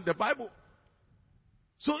gospel than the Bible.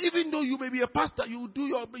 So even though you may be a pastor, you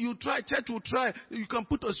try, church will try. You can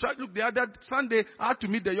put a strike. Look, the other Sunday, I had to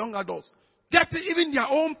meet the young adults. Getting even their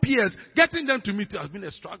own peers, getting them to meet has been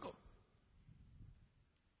a struggle.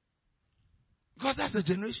 Because that's the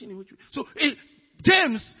generation in which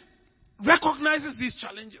James recognizes these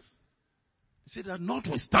challenges. He said that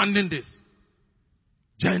notwithstanding this,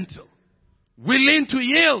 gentle, willing to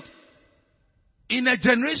yield. In a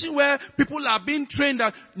generation where people are being trained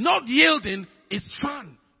that not yielding is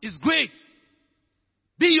fun, is great.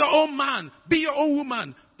 Be your own man, be your own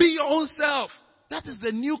woman, be your own self. That is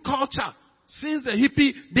the new culture since the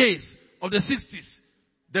hippie days of the 60s,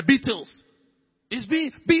 the Beatles. It's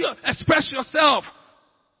express yourself.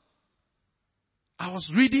 I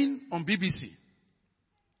was reading on BBC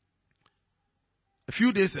a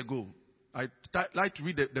few days ago. I like to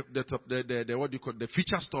read the what do you call it, the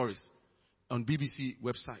feature stories on BBC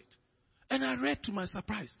website. And I read to my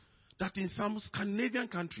surprise that in some Scandinavian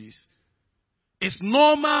countries, it's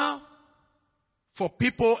normal for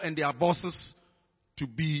people and their bosses to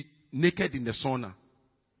be naked in the sauna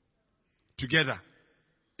together.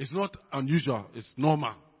 It's not unusual. It's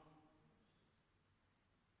normal.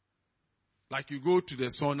 Like you go to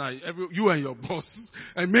the sauna, you and your boss,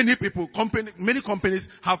 and many companies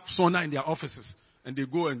have sauna in their offices, and they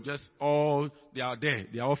go and they are there.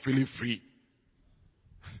 They are all feeling free.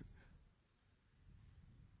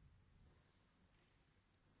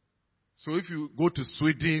 So if you go to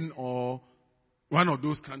Sweden or one of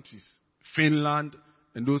those countries, Finland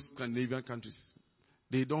and those Scandinavian countries,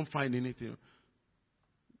 they don't find anything.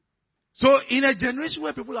 So in a generation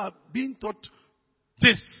where people are being taught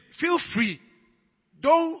this, feel free.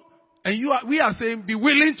 We are saying be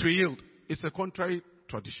willing to yield. It's a contrary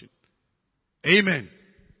tradition. Amen.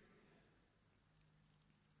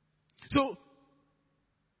 So,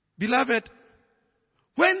 beloved,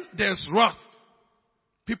 when there's wrath,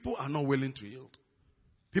 people are not willing to yield.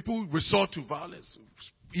 People resort to violence,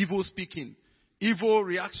 evil speaking, evil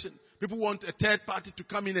reaction. People want a third party to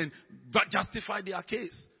come in and justify their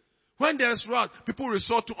case. When there's wrath, people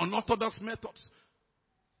resort to unorthodox methods.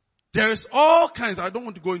 There is all kinds. I don't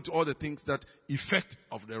want to go into all the things that effect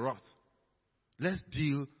of the wrath. Let's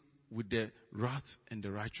deal with the wrath and the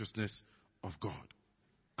righteousness of God.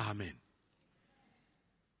 Amen.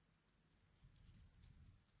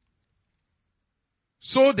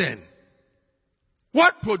 So then,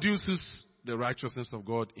 what produces the righteousness of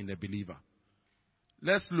God in a believer?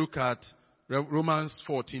 Let's look at Romans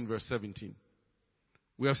 14 verse 17.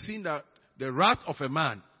 We have seen that the wrath of a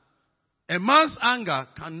man's anger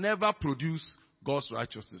can never produce God's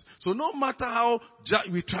righteousness. So no matter how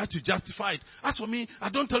we try to justify it, as for me, I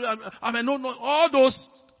don't tell you, no, all those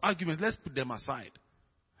arguments, let's put them aside.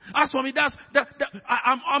 As for me,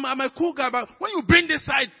 I'm a cool guy, but when you bring this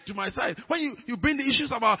side to my side, when you bring the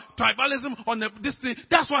issues about tribalism on this thing,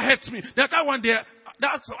 that's what hurts me. That one there,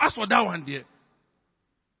 as for that one there.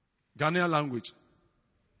 Ghanaian language.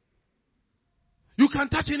 You can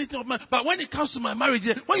touch anything of mine, but when it comes to my marriage,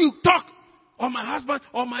 when you talk on my husband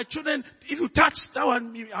or my children, if you touch that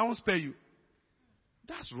one, I won't spare you.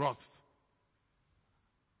 That's wrath.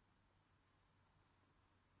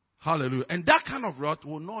 Hallelujah. And that kind of wrath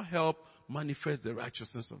will not help manifest the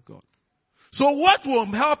righteousness of God. So what will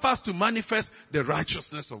help us to manifest the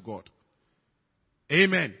righteousness of God?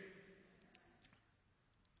 Amen.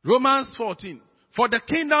 Romans 14. For the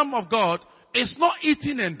kingdom of God is not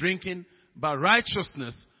eating and drinking, but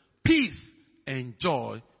righteousness, peace, and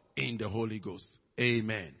joy in the Holy Ghost.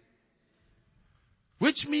 Amen.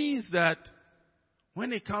 Which means that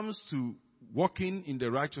when it comes to walking in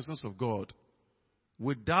the righteousness of God,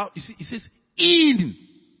 without, you see, it says, in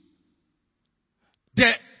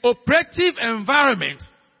the operative environment,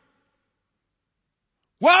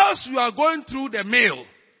 whilst you are going through the mill,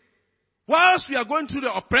 whilst we are going through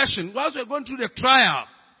the oppression, whilst we are going through the trial,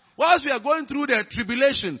 whilst we are going through the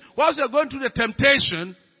tribulation, whilst we are going through the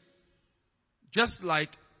temptation, just like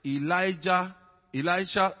Elisha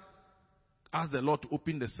asked the Lord to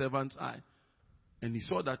open the servant's eye, and he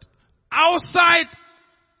saw that outside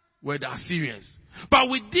were the Assyrians. But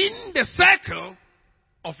within the circle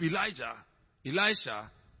of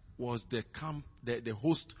Elisha was the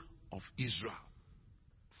host of Israel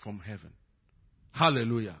from heaven.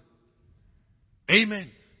 Hallelujah.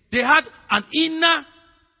 Amen. They had an inner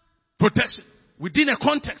protection within a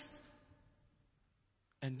context.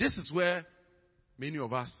 And this is where many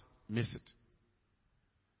of us miss it.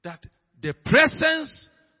 That the presence,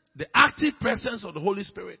 the active presence of the Holy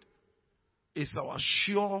Spirit is our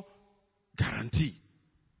sure guarantee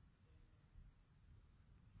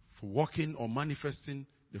for walking or manifesting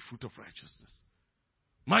the fruit of righteousness.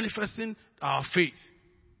 Manifesting our faith.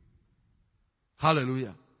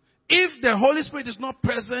 Hallelujah. If the Holy Spirit is not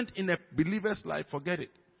present in a believer's life, forget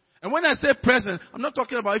it. And when I say present, I'm not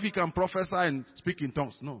talking about if he can prophesy and speak in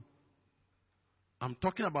tongues. No. I'm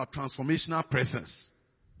talking about transformational presence.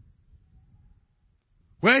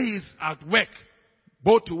 When he's at work,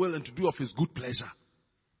 both to will and to do of his good pleasure.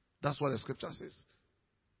 That's what the scripture says.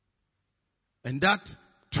 And that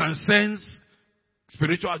transcends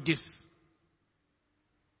spiritual gifts.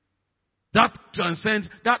 That transcends,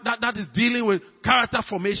 that is dealing with character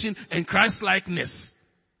formation and Christ-likeness.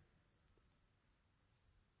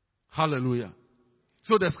 Hallelujah.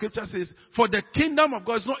 So the scripture says, for the kingdom of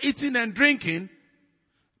God is not eating and drinking.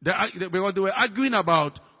 Because they were arguing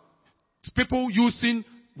about people using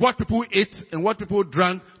what people ate and what people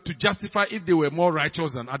drank to justify if they were more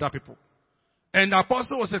righteous than other people. And the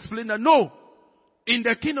apostle was explaining that no, in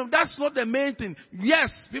the kingdom, that's not the main thing.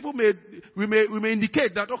 Yes, we may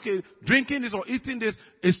indicate that, okay, drinking this or eating this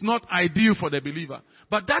is not ideal for the believer.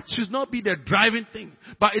 But that should not be the driving thing.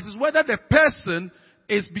 But it is whether the person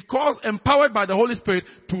is because empowered by the Holy Spirit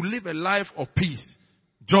to live a life of peace,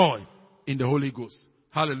 joy in the Holy Ghost.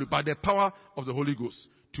 Hallelujah. By the power of the Holy Ghost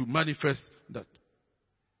to manifest that.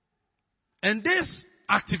 And this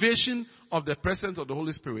activation of the presence of the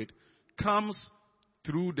Holy Spirit comes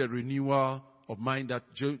through the renewal of mind that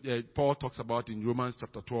Paul talks about in Romans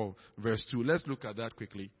chapter 12, verse 2. Let's look at that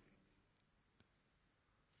quickly.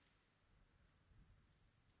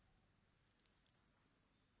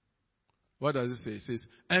 What does it say? It says,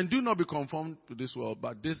 and do not be conformed to this world,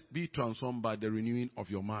 but be transformed by the renewing of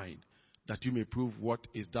your mind, that you may prove what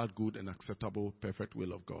is that good and acceptable, perfect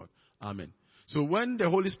will of God. Amen. So when the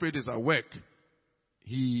Holy Spirit is at work,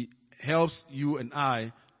 He helps you and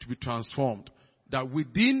I to be transformed. That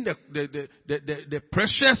within the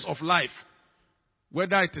pressures of life,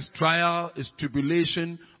 whether it is trial, is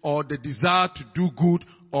tribulation, or the desire to do good,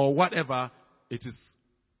 or whatever, it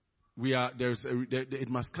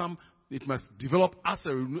must develop as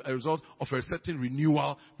a result of a certain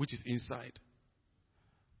renewal which is inside.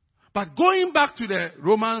 But going back to the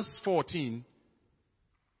Romans 14,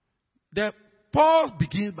 Paul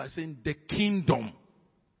begins by saying the kingdom.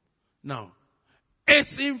 Now,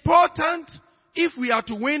 it's important if we are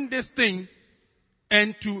to win this thing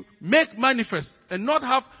and to make manifest and not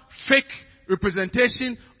have fake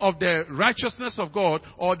representation of the righteousness of God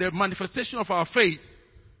or the manifestation of our faith,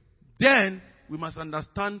 then we must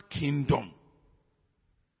understand kingdom.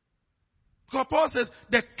 Because Paul says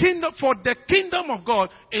the kingdom of God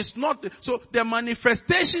is not, so the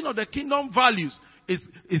manifestation of the kingdom values is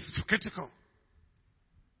critical.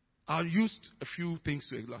 I'll use a few things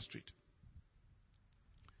to illustrate.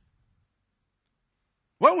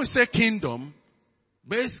 When we say kingdom,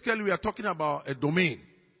 basically we are talking about a domain,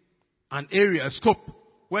 an area, a scope,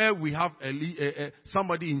 where we have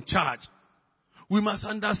somebody in charge. We must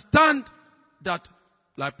understand that,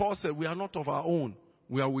 like Paul said, we are not of our own.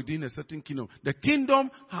 We are within a certain kingdom. The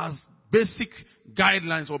kingdom has basic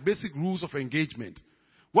guidelines or basic rules of engagement.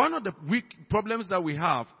 One of the problems that we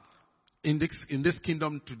have in this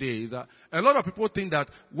kingdom today is that a lot of people think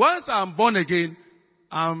that once I'm born again,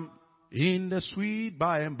 I'm in the sweet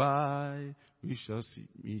by and by, we shall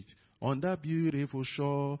meet on that beautiful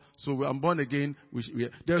shore. So I'm born again.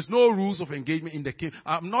 There's no rules of engagement in the kingdom.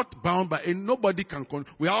 I'm not bound by, and nobody can.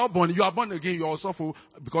 We are all born. You are born again. You are also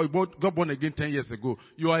because you got born again 10 years ago.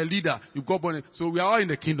 You are a leader. You got born. So we are all in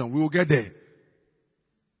the kingdom. We will get there.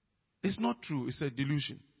 It's not true. It's a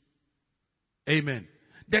delusion. Amen.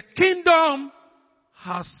 The kingdom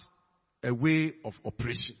has a way of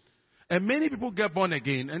operation. And many people get born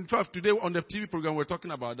again. And today on the TV program, we're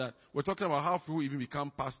talking about that. We're talking about how people even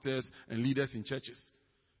become pastors and leaders in churches.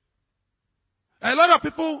 A lot of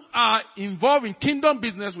people are involved in kingdom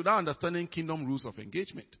business without understanding kingdom rules of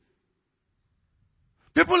engagement.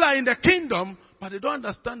 People are in the kingdom, but they don't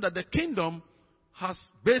understand that the kingdom has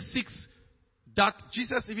basics that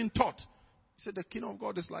Jesus even taught. He said the kingdom of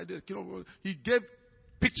God is like this. He gave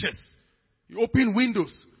pictures. He opened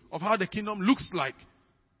windows of how the kingdom looks like.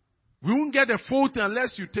 We won't get a full thing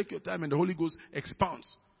unless you take your time and the Holy Ghost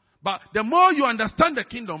expounds. But the more you understand the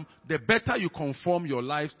kingdom, the better you conform your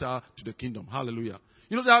lifestyle to the kingdom. Hallelujah.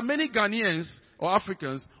 You know, there are many Ghanaians or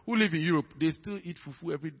Africans who live in Europe. They still eat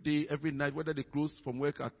fufu every day, every night, whether they close from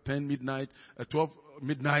work at 10 midnight, at 12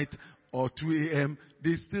 midnight, or 2 a.m.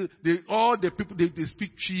 They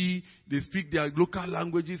speak Chi, they speak their local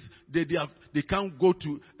languages. They can't go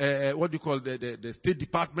to the State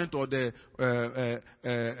Department or the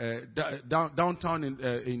downtown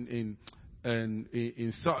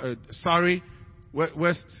in Surrey,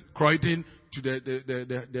 West Croydon, to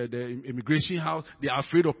the immigration house. They are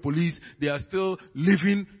afraid of police. They are still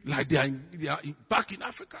living like they are back in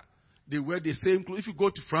Africa. They wear the same clothes. If you go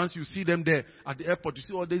to France, you see them there at the airport. You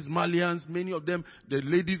see all these Malians, many of them, the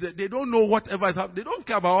ladies, they don't know whatever is happening. They don't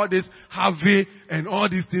care about all this Harvey and all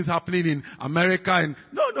these things happening in America. And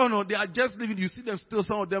no. They are just living. You see them still,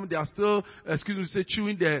 some of them, they are still,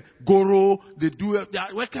 chewing their goro. They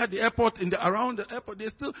are working at the airport, around the airport.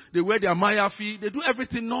 They wear their mayafi. They do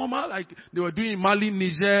everything normal, like they were doing in Mali,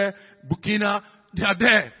 Niger, Burkina. They are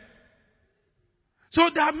there. So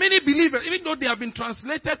there are many believers, even though they have been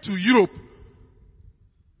translated to Europe,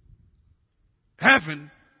 heaven,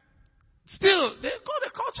 still, they got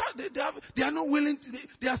the culture, they are not willing to,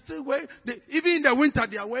 they are still wearing, even in the winter,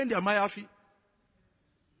 they are wearing their mayafi.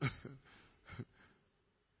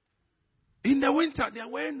 In the winter, they are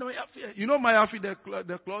wearing mayafi. You know mayafi,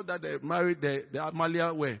 the cloth that they married, the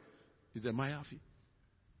Amalia wear, is a mayafi.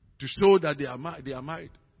 To show that they are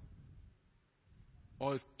married.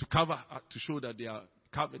 Or to cover, to show that they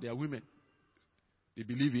are women. They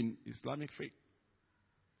believe in Islamic faith.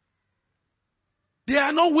 They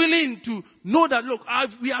are not willing to know that, look,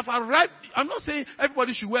 we have arrived. I'm not saying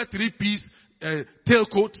everybody should wear 3-piece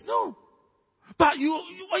tailcoat. No. But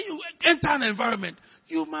when you enter an environment,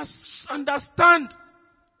 you must understand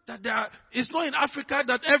that it's not in Africa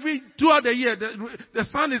that throughout the year, the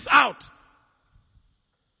sun is out.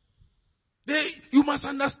 You must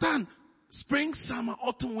understand. Spring, summer,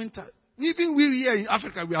 autumn, winter. Even we here in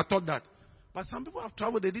Africa, we are taught that. But some people have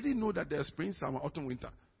traveled, they didn't know that there's spring, summer, autumn, winter.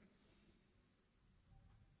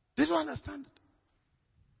 They don't understand it.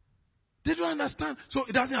 They don't understand. So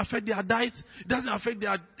it doesn't affect their diet. It doesn't affect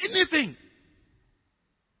their anything.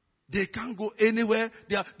 They can't go anywhere.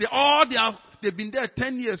 They've been there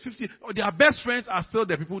 10 years, 15. Their best friends are still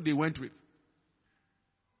the people they went with.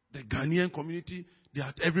 The Ghanaian community, they are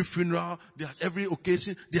at every funeral, they are at every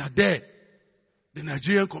occasion, they are there. The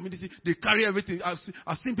Nigerian community, they carry everything.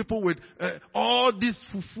 I've seen people with all these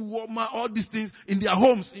fufu, all these things in their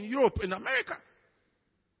homes in Europe, in America.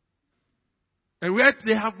 And where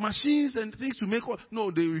they have machines and things to make.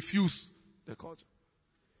 No, they refuse the culture.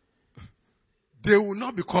 They will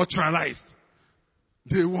not be culturalized.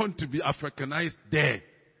 They want to be Africanized there.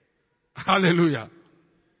 Hallelujah.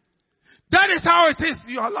 That is how it is.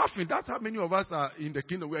 You are laughing. That's how many of us are in the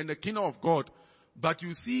kingdom. We're in the kingdom of God. But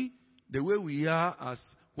you see, the way we are as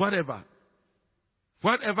whatever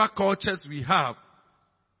cultures we have,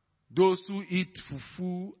 those who eat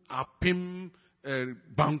fufu, apim,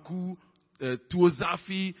 banku,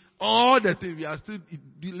 tuozafi, all the things, we are still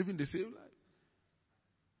living the same life.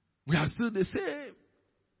 We are still the same.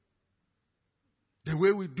 The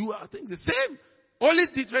way we do our things, the same. Only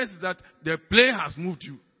difference is that the plane has moved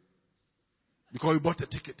you. Because you bought a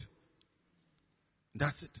ticket.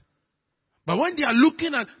 That's it. But when they are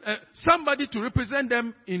looking at somebody to represent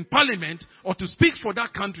them in parliament or to speak for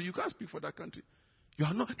that country, you can't speak for that country. You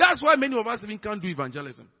are not. That's why many of us even can't do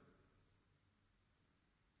evangelism.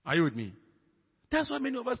 Are you with me? That's why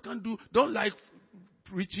many of us don't like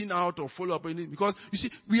reaching out or follow up anything. Because you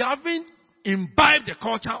see, we haven't imbibed the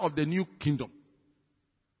culture of the new kingdom.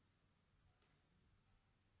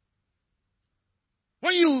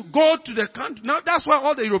 When you go to the country, now that's why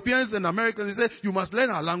all the Europeans and Americans, they say, you must learn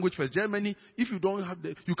our language first. Germany, if you don't have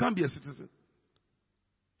you can't be a citizen.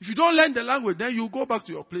 If you don't learn the language, then you go back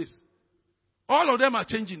to your place. All of them are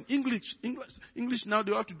changing. English now,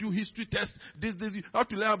 they have to do history tests. You have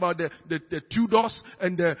to learn about the Tudors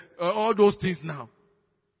and all those things now.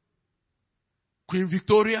 Queen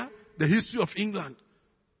Victoria, the history of England.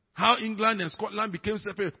 How England and Scotland became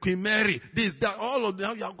separate. Queen Mary, this, that, all of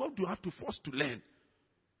them, you are going to have to force to learn.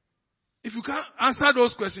 If you can't answer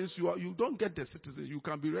those questions, you don't get the citizen. You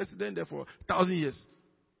can be resident there for 1,000 years.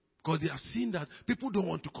 Because they have seen that people don't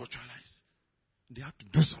want to culturalize. They have to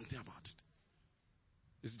do something about it.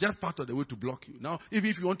 It's just part of the way to block you. Now,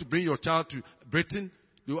 even if you want to bring your child to Britain,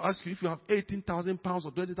 they will ask you if you have 18,000 pounds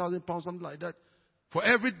or 20,000 pounds, something like that. For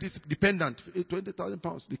every dependent, 20,000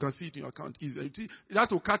 pounds, you can see it in your account easily. You see,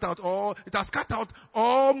 that will cut out it has cut out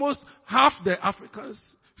almost half the Africans.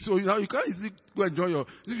 So you can't easily go and join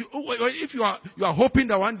if you are hoping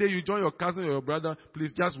that one day you join your cousin or your brother,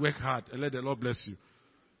 please just work hard and let the Lord bless you.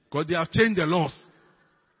 Because they have changed the laws.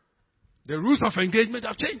 The rules of engagement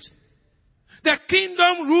have changed. The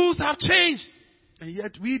kingdom rules have changed. And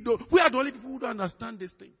yet we are the only people who don't understand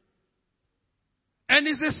this thing. And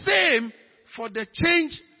it's the same for the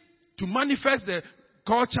change to manifest the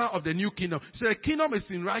culture of the new kingdom. So the kingdom is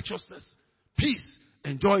in righteousness, peace,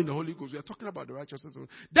 and joy in the Holy Ghost. We are talking about the righteousness.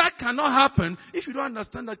 That cannot happen if you don't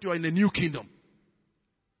understand that you are in the new kingdom.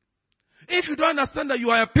 If you don't understand that you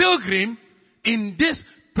are a pilgrim in this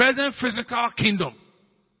present physical kingdom.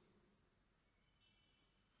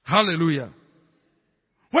 Hallelujah.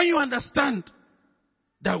 When you understand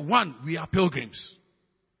that, one, we are pilgrims.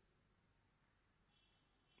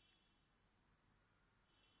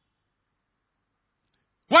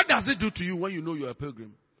 What does it do to you when you know you're a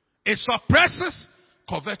pilgrim? It suppresses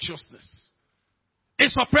covetousness.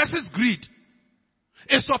 It suppresses greed.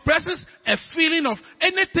 It suppresses a feeling of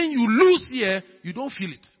anything you lose here, you don't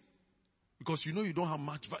feel it. Because you know you don't have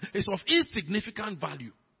much value. It's of insignificant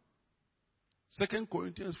value. 2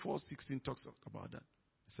 Corinthians 4:16 talks about that.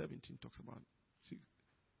 17 talks about it.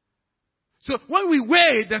 So when we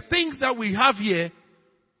weigh the things that we have here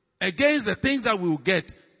against the things that we will get,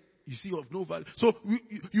 you see of no value. So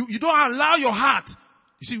you don't allow your heart.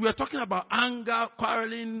 You see, we are talking about anger,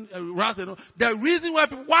 quarreling, wrath, and all. The reason why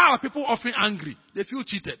are people often angry? They feel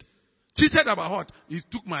cheated. Cheated about what? He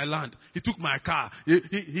took my land. He took my car. He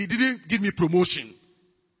didn't give me promotion.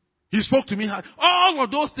 He spoke to me hard. All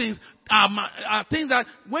of those things are things that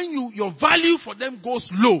when your value for them goes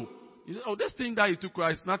low, you say, oh, this thing that he took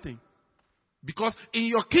is nothing. Because in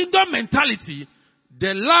your kingdom mentality,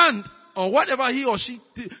 the land or whatever he or she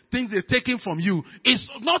thinks they're taking from you is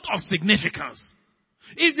not of significance.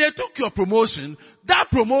 If they took your promotion, that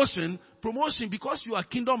promotion, because you are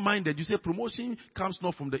kingdom minded, you say promotion comes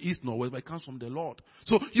not from the east nor west, but it comes from the Lord.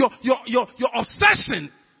 So your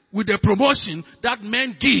obsession with the promotion that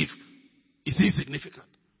men give is insignificant.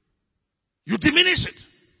 You diminish it.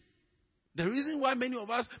 The reason why many of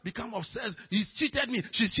us become obsessed, he's cheated me,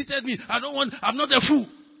 she's cheated me, I'm not a fool.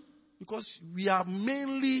 Because we are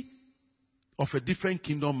mainly of a different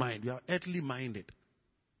kingdom mind. We are earthly minded.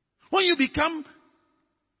 When you become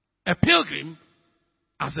a pilgrim,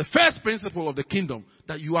 as a first principle of the kingdom,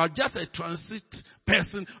 that you are just a transit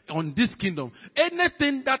person on this kingdom.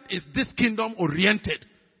 Anything that is this kingdom oriented,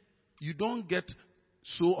 you don't get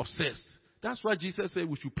so obsessed. That's why Jesus said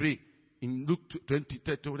we should pray in Luke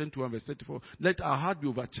 21 verse 34. Let our heart be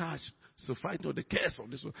overcharged, so fight not the curse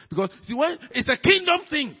of this one. Because see, when it's a kingdom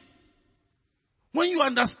thing, when you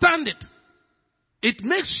understand it, it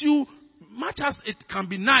makes you, much as it can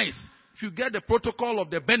be nice. If you get the protocol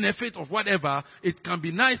of the benefit of whatever, it can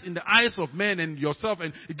be nice in the eyes of men and yourself,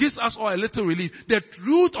 and it gives us all a little relief. The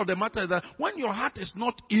truth of the matter is that when your heart is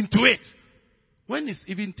not into it, when it's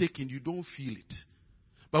even taken, you don't feel it.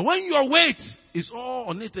 But when your weight is all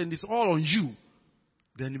on it and it's all on you,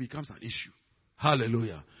 then it becomes an issue.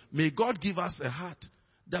 Hallelujah. May God give us a heart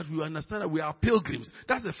that we understand that we are pilgrims.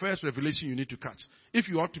 That's the first revelation you need to catch. If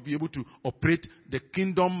you ought to be able to operate the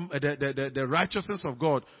kingdom, the righteousness of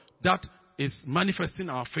God, that is manifesting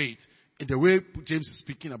our faith in the way James is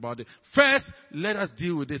speaking about it. First, let us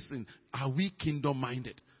deal with this thing. Are we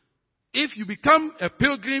kingdom-minded? If you become a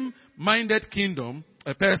pilgrim-minded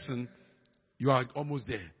a person, you are almost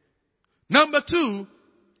there. Number two,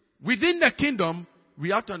 within the kingdom, we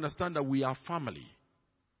have to understand that we are family.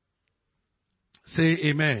 Say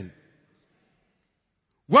amen.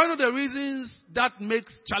 One of the reasons that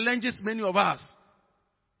challenges many of us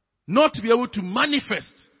not to be able to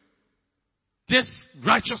manifest this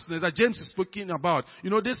righteousness that James is speaking about. You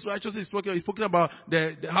know, this righteousness is speaking about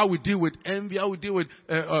how we deal with envy, how we deal with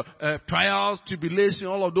trials, tribulation,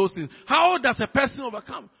 all of those things. How does a person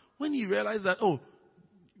overcome? When he realizes that,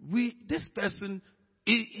 this person,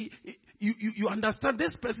 you understand,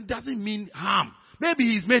 this person doesn't mean harm. Maybe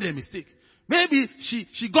he's made a mistake. Maybe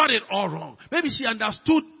she got it all wrong. Maybe she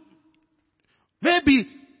understood. Maybe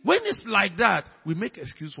when it's like that, we make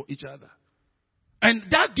excuse for each other. And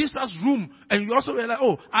that gives us room. And you also realize,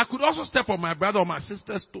 I could also step on my brother or my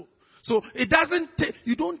sister's toe. So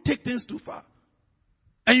you don't take things too far.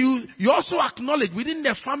 And you also acknowledge within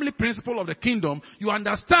the family principle of the kingdom, you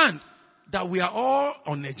understand that we are all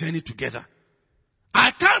on a journey together.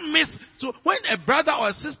 I can't miss. So when a brother or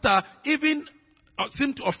a sister even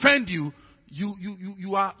seem to offend you, you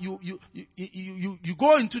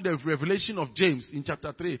go into the revelation of James in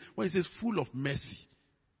chapter 3 where it says full of mercy.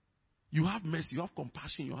 You have mercy, you have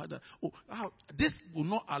compassion, you have that. This will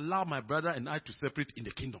not allow my brother and I to separate in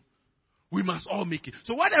the kingdom. We must all make it.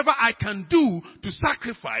 So whatever I can do to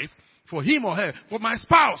sacrifice for him or her, for my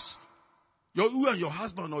spouse, you and your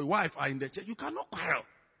husband or your wife are in the church, you cannot quarrel.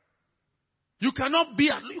 You cannot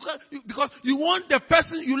be, because you want the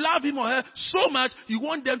person, you love him or her so much, you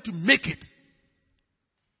want them to make it.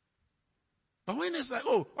 But when it's like,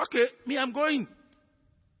 okay, I'm going.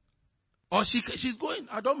 Or she's going.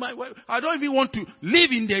 I don't mind. I don't even want to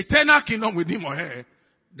live in the eternal kingdom with him or her.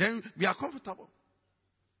 Then we are comfortable.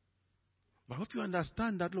 But I hope you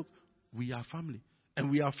understand that, look, we are family. And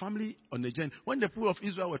we are family on the journey. When the people of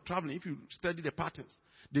Israel were traveling, if you study the patterns,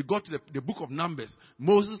 they got to the book of Numbers.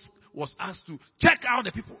 Moses was asked to check out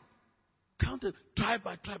the people. Counted tribe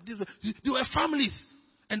by tribe. They were families.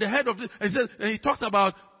 and the head of and he talks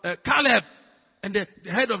about Caleb and the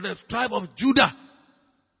head of the tribe of Judah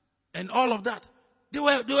and all of that. They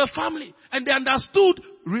were family, and they understood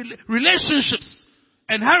relationships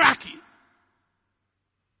and hierarchy.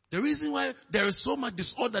 The reason why there is so much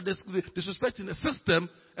disorder, disrespect in the system,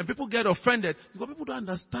 and people get offended, is because people don't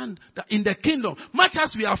understand that in the kingdom, much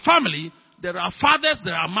as we are family, there are fathers,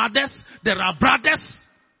 there are mothers, there are brothers,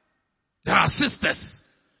 there are sisters.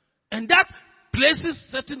 And that places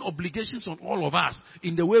certain obligations on all of us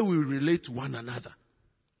in the way we relate to one another.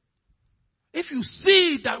 If you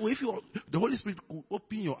see it that way, the Holy Spirit will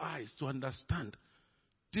open your eyes to understand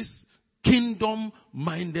this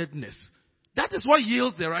kingdom-mindedness. That is what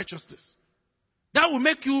yields the righteousness. That will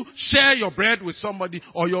make you share your bread with somebody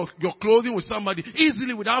or your clothing with somebody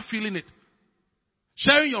easily without feeling it.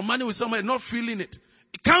 Sharing your money with somebody, not feeling it.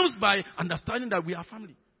 It comes by understanding that we are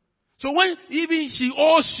family. So when even she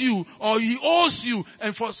owes you or he owes you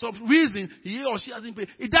and for some reason he or she hasn't paid,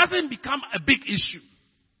 it doesn't become a big issue.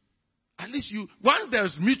 At least once there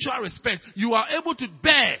is mutual respect, you are able to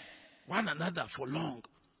bear one another for long.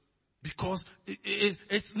 Because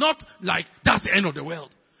it's not like that's the end of the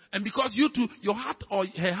world. And because you two, your heart or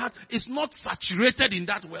her heart is not saturated in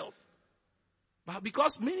that wealth. But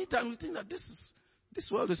because many times we think that this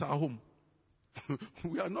world is our home.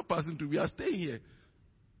 We are not passing through, we are staying here.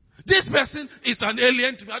 This person is an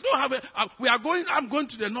alien to me. I'm going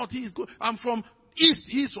to the north, I'm from east,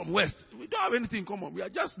 he's from west. We don't have anything in common. We are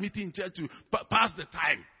just meeting in church to pass the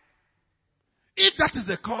time. If that is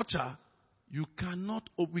the culture, we cannot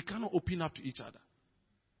open up to each other.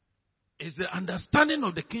 It's the understanding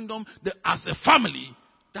of the kingdom that as a family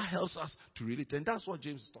that helps us to relate. And that's what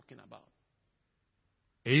James is talking about.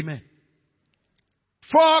 Amen.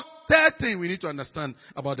 Third thing we need to understand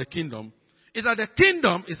about the kingdom is that the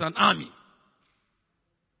kingdom is an army.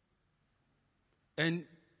 And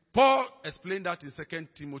Paul explained that in 2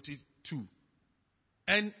 Timothy 2.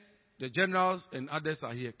 And the generals and others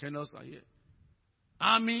are here. Colonels are here.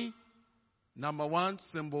 Army, number one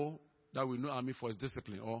symbol that we know army for is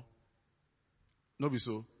discipline. Or, no be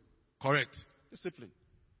so? Correct. Discipline.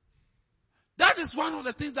 That is one of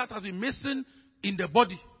the things that has been missing in the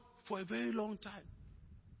body for a very long time.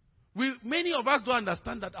 Many of us don't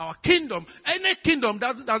understand that our kingdom, any kingdom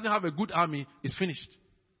that doesn't have a good army, is finished.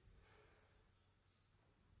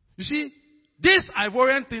 You see, this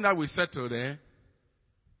Ivorian thing that we settled there,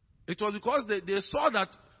 it was because they saw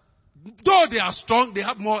that though they are strong, they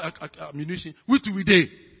have more ammunition. Which we did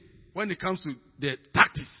when it comes to the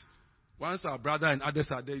tactics. Once our brother and others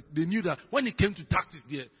they knew that when it came to tactics,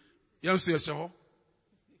 we will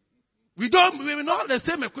not have the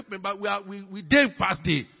same equipment, but we did past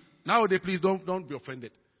day. Nowadays, please don't be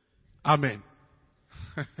offended. Amen.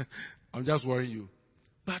 I'm just worrying you.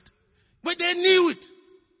 But they knew it.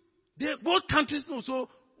 Both countries know. So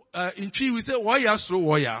in Tree we say warrior, so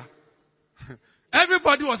warrior.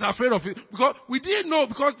 Everybody was afraid of it because we didn't know,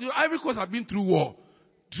 because the Ivory Coast have been through war.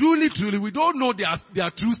 Truly, we don't know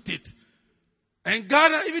their true state. And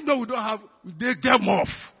Ghana, even though we don't have, they get them off.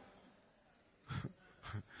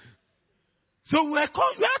 So we have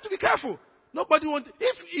to be careful. Nobody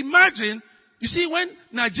imagine, you see, when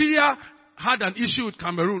Nigeria had an issue with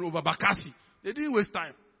Cameroon over Bakassi, they didn't waste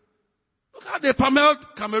time. Look how they pummeled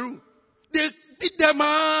Cameroon. They beat them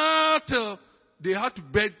out till they had to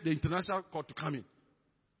beg the international court to come in.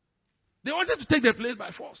 They wanted to take their place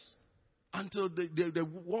by force until the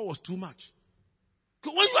war was too much.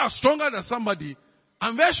 Because when you are stronger than somebody,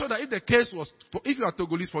 I'm very sure that if the case was, if you are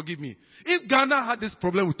Togolese, forgive me. If Ghana had this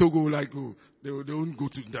problem with Togo, they won't go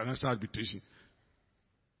to international arbitration.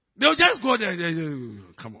 They'll just go there.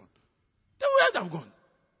 Come on. They would have gone.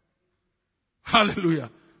 Hallelujah.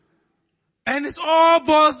 And it all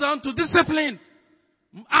boils down to discipline.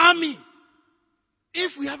 Army.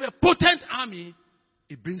 If we have a potent army,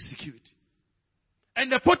 it brings security.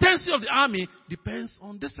 And the potency of the army depends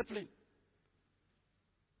on discipline.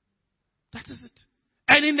 That is it.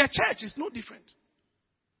 And in the church, it's no different.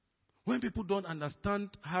 When people don't understand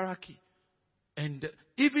hierarchy, and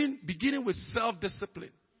even beginning with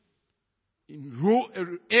self-discipline,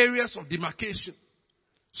 in areas of demarcation,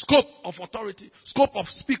 scope of authority, scope of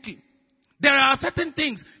speaking, there are certain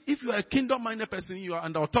things. If you are a kingdom-minded person, you are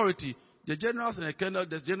under authority. The generals and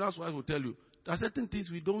the generals' wives will tell you there are certain things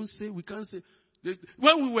we don't say, we can't say.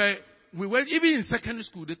 When we were even in secondary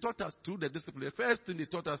school, they taught us through the discipline. The first thing they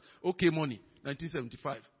taught us, okay, money,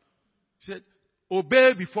 1975. He said,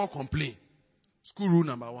 obey before complain. School rule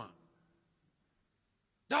number 1.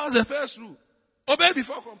 That was the first rule. Obey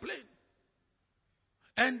before complain.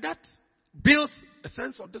 And that built a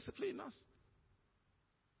sense of discipline in us.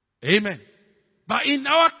 Amen. But in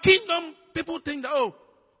our kingdom, people think that, oh,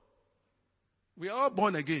 we are all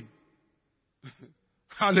born again.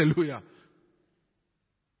 Hallelujah.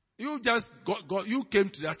 You just you came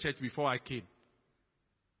to that church before I came.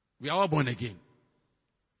 We are all born again.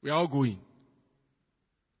 We are all going.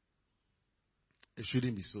 It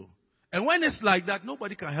shouldn't be so. And when it's like that,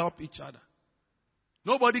 nobody can help each other.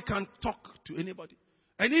 Nobody can talk to anybody.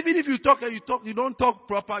 And even if you talk and you don't talk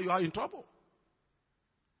proper, you are in trouble.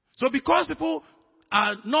 So because people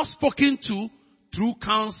are not spoken to through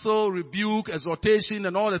counsel, rebuke, exhortation,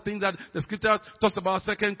 and all the things that the scripture talks about,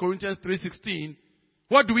 2 Corinthians 3:16,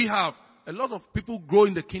 what do we have? A lot of people grow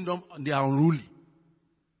in the kingdom and they are unruly.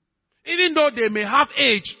 Even though they may have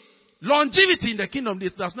age, longevity in the kingdom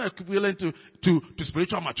is not equivalent to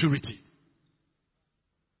spiritual maturity.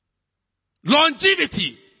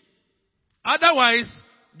 Longevity. Otherwise,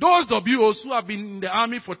 those WOs who have been in the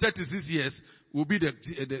army for 36 years will be the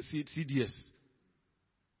CDS.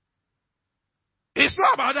 It's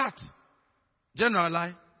not about that. General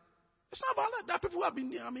lie. It's not about that. There are people who have been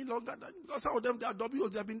in the army longer than, because some of them, they are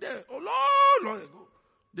WOs, they have been there long ago.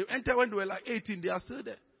 They entered when they were like 18, they are still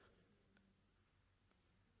there.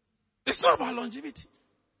 It's not about longevity.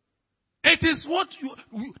 It is what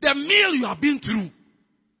the meal you have been through.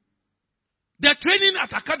 The training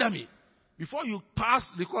at academy. Before you pass,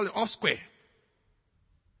 they call it off square.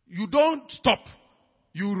 You don't stop.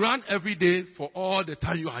 You run every day for all the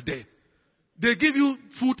time you are there. They give you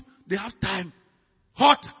food. They have time.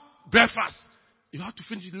 Hot breakfast. You have to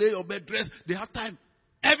finish, lay your bed, dress. They have time.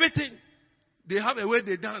 Everything. They have a way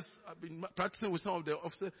they dance. I've been practicing with some of the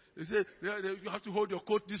officers. They say you have to hold your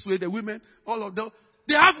coat this way. The women, all of them.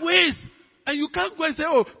 They have ways. And you can't go and say,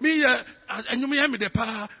 oh, me, and you me the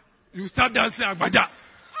para. You start dancing.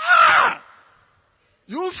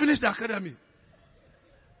 You finish the academy.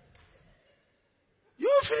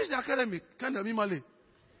 You finish the academy. Kind of Male.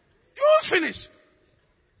 You finish.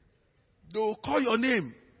 They will call your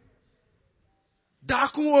name.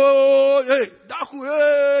 Daku, hey, Daku,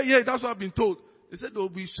 hey, yeah, that's what I've been told. They said they'll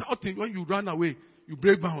be shouting when you run away, you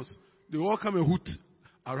break bounds. They all come and hoot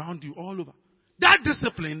around you all over. That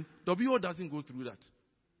discipline, WO doesn't go through that.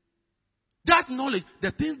 That knowledge,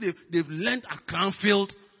 the things they've learned at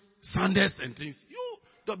Cranfield, Sanders and things,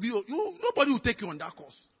 nobody will take you on that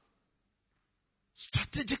course.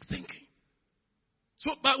 Strategic thinking.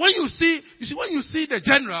 So, but when you see the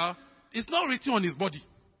general, it's not written on his body.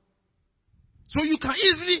 So you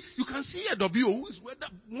can see a WO who is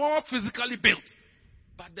more physically built.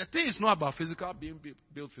 But the thing is not about being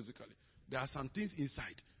built physically. There are some things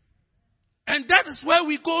inside. And that is where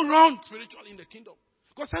we go wrong spiritually in the kingdom.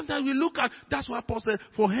 Because sometimes we look at, that's why Paul said,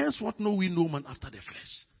 for henceforth know we no man after the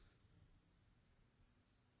flesh.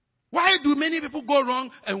 Why do many people go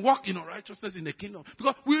wrong and walk in unrighteousness in the kingdom?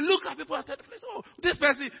 Because we look at people after the flesh. This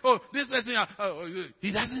person,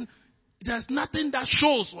 he doesn't, there's nothing that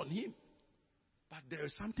shows on him. But there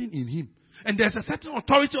is something in him. And there's a certain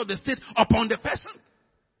authority of the state upon the person,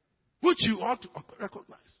 which you ought to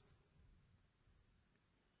recognize.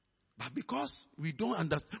 But because we don't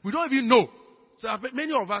understand, we don't even know. So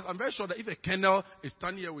many of us, I'm very sure that if a colonel is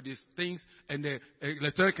standing here with these things and a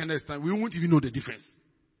lieutenant colonel is standing, we won't even know the difference.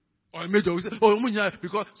 Or a major, we say,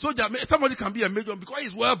 because soldier, somebody can be a major because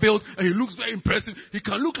he's well built and he looks very impressive. He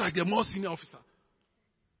can look like the more senior officer.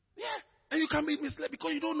 Yeah. And you can be misled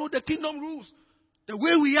because you don't know the kingdom rules. The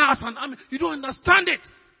way we are as an army, you don't understand it.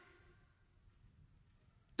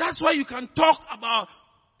 That's why you can talk about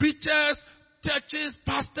preachers, churches,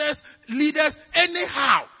 pastors, leaders,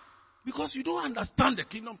 anyhow. Because you don't understand the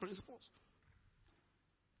kingdom principles.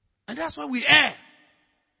 And that's why we err.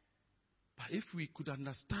 But if we could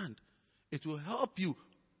understand, it will help you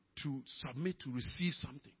to submit to receive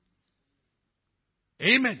something.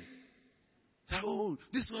 Amen. So,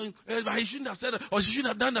 this one, he shouldn't have said that, or she shouldn't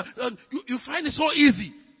have done that. You find it so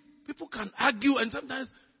easy. People can argue, and sometimes,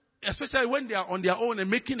 especially when they are on their own and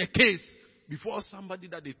making a case before somebody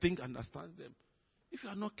that they think understands them. If you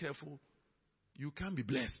are not careful, you can't be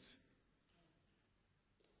blessed.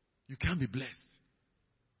 You can't be blessed.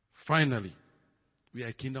 Finally, we are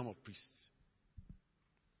a kingdom of priests.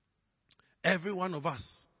 Every one of us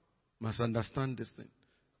must understand this thing.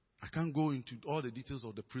 I can't go into all the details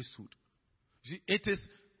of the priesthood. See, it is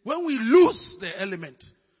when we lose the element.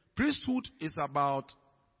 Priesthood is about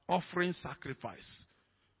offering sacrifice.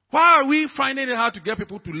 Why are we finding it hard to get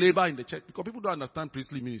people to labor in the church? Because people don't understand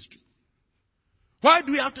priestly ministry. Why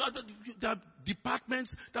do we have to have the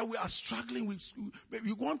departments that we are struggling with?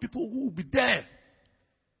 We want people who will be there.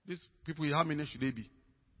 These people, how many should they be?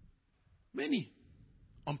 Many.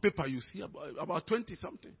 On paper, you see about 20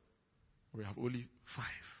 something. We have only 5.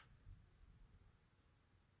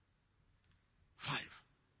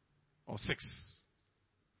 or 6.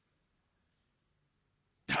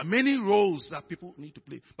 There are many roles that people need to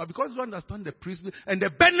play. But because you understand the priestly and the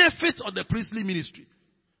benefits of the priestly ministry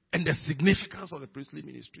and the significance of the priestly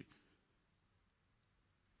ministry,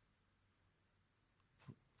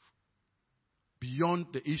 beyond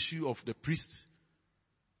the issue of the priest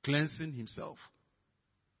cleansing himself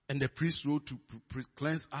and the priest's role to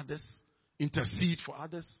cleanse others, intercede for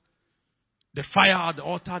others, the fire at the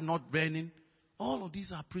altar not burning, all of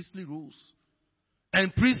these are priestly roles.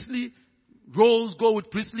 And priestly roles go with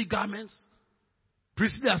priestly garments,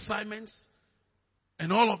 priestly assignments,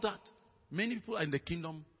 and all of that. Many people in the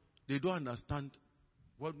kingdom, they don't understand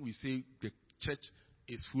when we say the church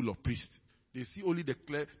is full of priests. They see only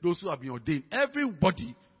those who have been ordained.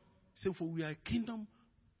 Everybody say, for we are a kingdom.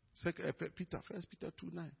 1 Peter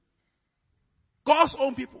 2:9. God's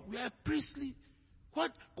own people. We are priestly.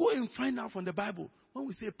 What? Go and find out from the Bible. When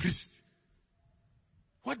we say priest,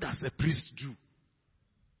 what does a priest do?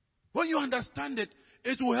 When you understand it,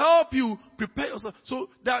 it will help you prepare yourself. So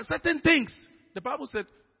there are certain things. The Bible said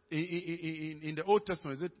in the Old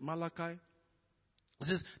Testament, is it Malachi? It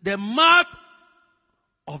says, the mouth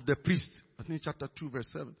of the priest, I think chapter 2 verse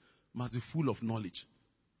 7, must be full of knowledge.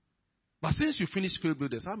 But since you finished Field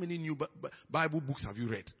Builders, how many new Bible books have you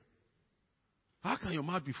read? How can your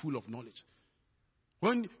mouth be full of knowledge?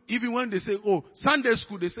 Even when they say, oh, Sunday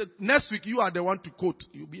school, they said, next week you are the one to quote.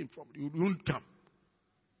 You'll be informed. You won't come.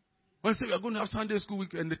 When they say we are going to have Sunday school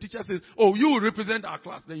week and the teacher says, oh, you will represent our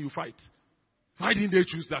class, then you fight. Why didn't they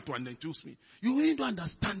choose that one? Then choose me. You need to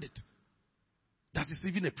understand it. That is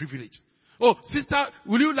even a privilege. Oh, sister,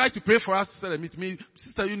 will you like to pray for us? Sister, meet me.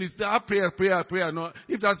 Sister Eunice, prayer. No,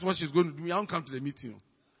 if that's what she's going to do, I won't come to the meeting.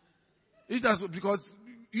 If that's because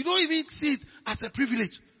you don't even see it as a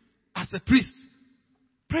privilege, as a priest.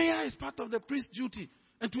 Prayer is part of the priest's duty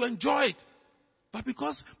and to enjoy it. But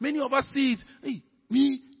because many of us see it, hey,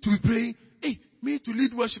 me to be praying, hey, me to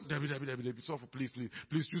lead worship.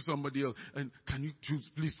 Please choose somebody else. And can you choose,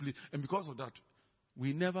 please. And because of that,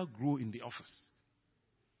 we never grow in the office.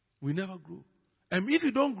 We never grow. And if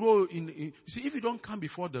you don't grow if you don't come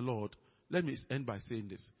before the Lord, let me end by saying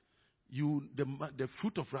this. The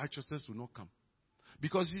fruit of righteousness will not come.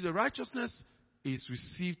 Because the righteousness is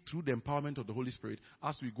received through the empowerment of the Holy Spirit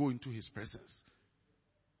as we go into His presence.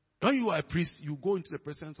 When you are a priest, you go into the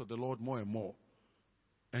presence of the Lord more and more.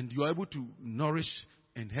 And you are able to nourish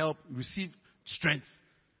and help, receive strength.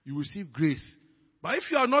 You receive grace. But if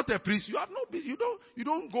you are not a priest, you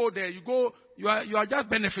don't go there. You are just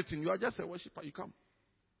benefiting. You are just a worshiper. You come.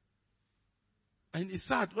 And it's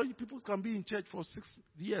sad when people can be in church for 6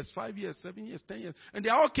 years, 5 years, 7 years, 10 years, and they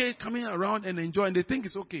are okay coming around and enjoying. And they think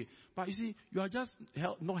it's okay. But you see, you are just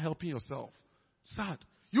not helping yourself. Sad.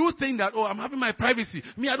 You think that, oh, I'm having my privacy.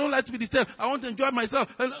 Me, I don't like to be disturbed. I want to enjoy myself.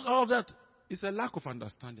 And all of that. It's a lack of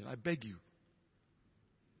understanding. I beg you.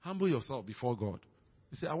 Humble yourself before God.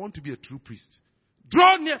 You say, I want to be a true priest.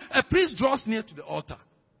 Draw near. A priest draws near to the altar.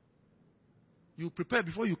 You prepare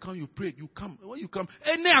before you come. You pray. You come. When you come,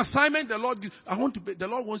 any assignment the Lord gives, the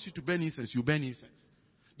Lord wants you to burn incense. You burn incense.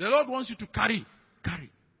 The Lord wants you to carry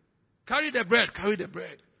the bread. Carry the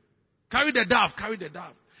bread. Carry the dove. Carry the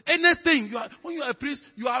dove. Anything. When you are a priest,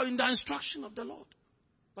 you are in the instruction of the Lord.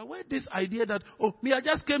 But where this idea that, oh, me, I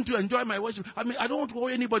just came to enjoy my worship. I mean, I don't want to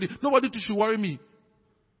worry anybody. Nobody should worry me.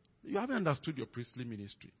 You haven't understood your priestly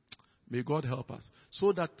ministry. May God help us.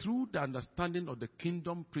 So that through the understanding of the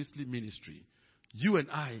kingdom priestly ministry, you and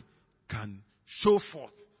I can show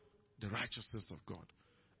forth the righteousness of God.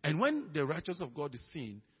 And when the righteousness of God is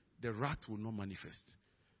seen, the wrath will not manifest.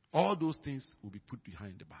 All those things will be put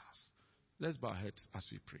behind the bars. Let's bow our heads as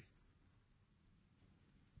we pray.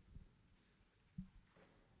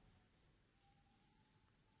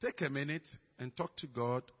 Take a minute and talk to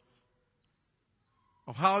God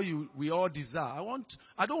of how we all desire.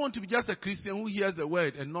 I don't want to be just a Christian who hears the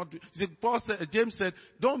word and not. James said,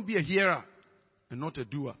 don't be a hearer and not a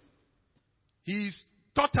doer. He's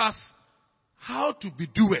taught us how to be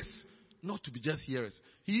doers, not to be just hearers.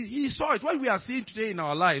 He saw it. What we are seeing today in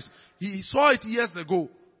our lives, he saw it years ago.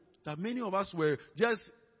 That many of us were just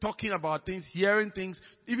talking about things, hearing things,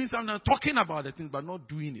 even sometimes talking about the things, but not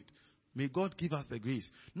doing it. May God give us the grace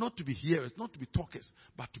not to be hearers, not to be talkers,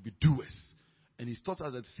 but to be doers. And He's taught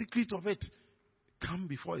us the secret of it. Come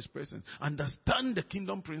before His presence. Understand the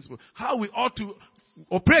kingdom principle. How we ought to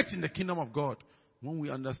operate in the kingdom of God. When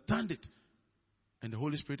we understand it and the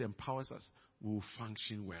Holy Spirit empowers us, we will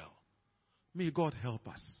function well. May God help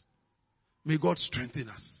us. May God strengthen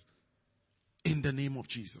us. In the name of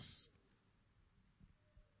Jesus.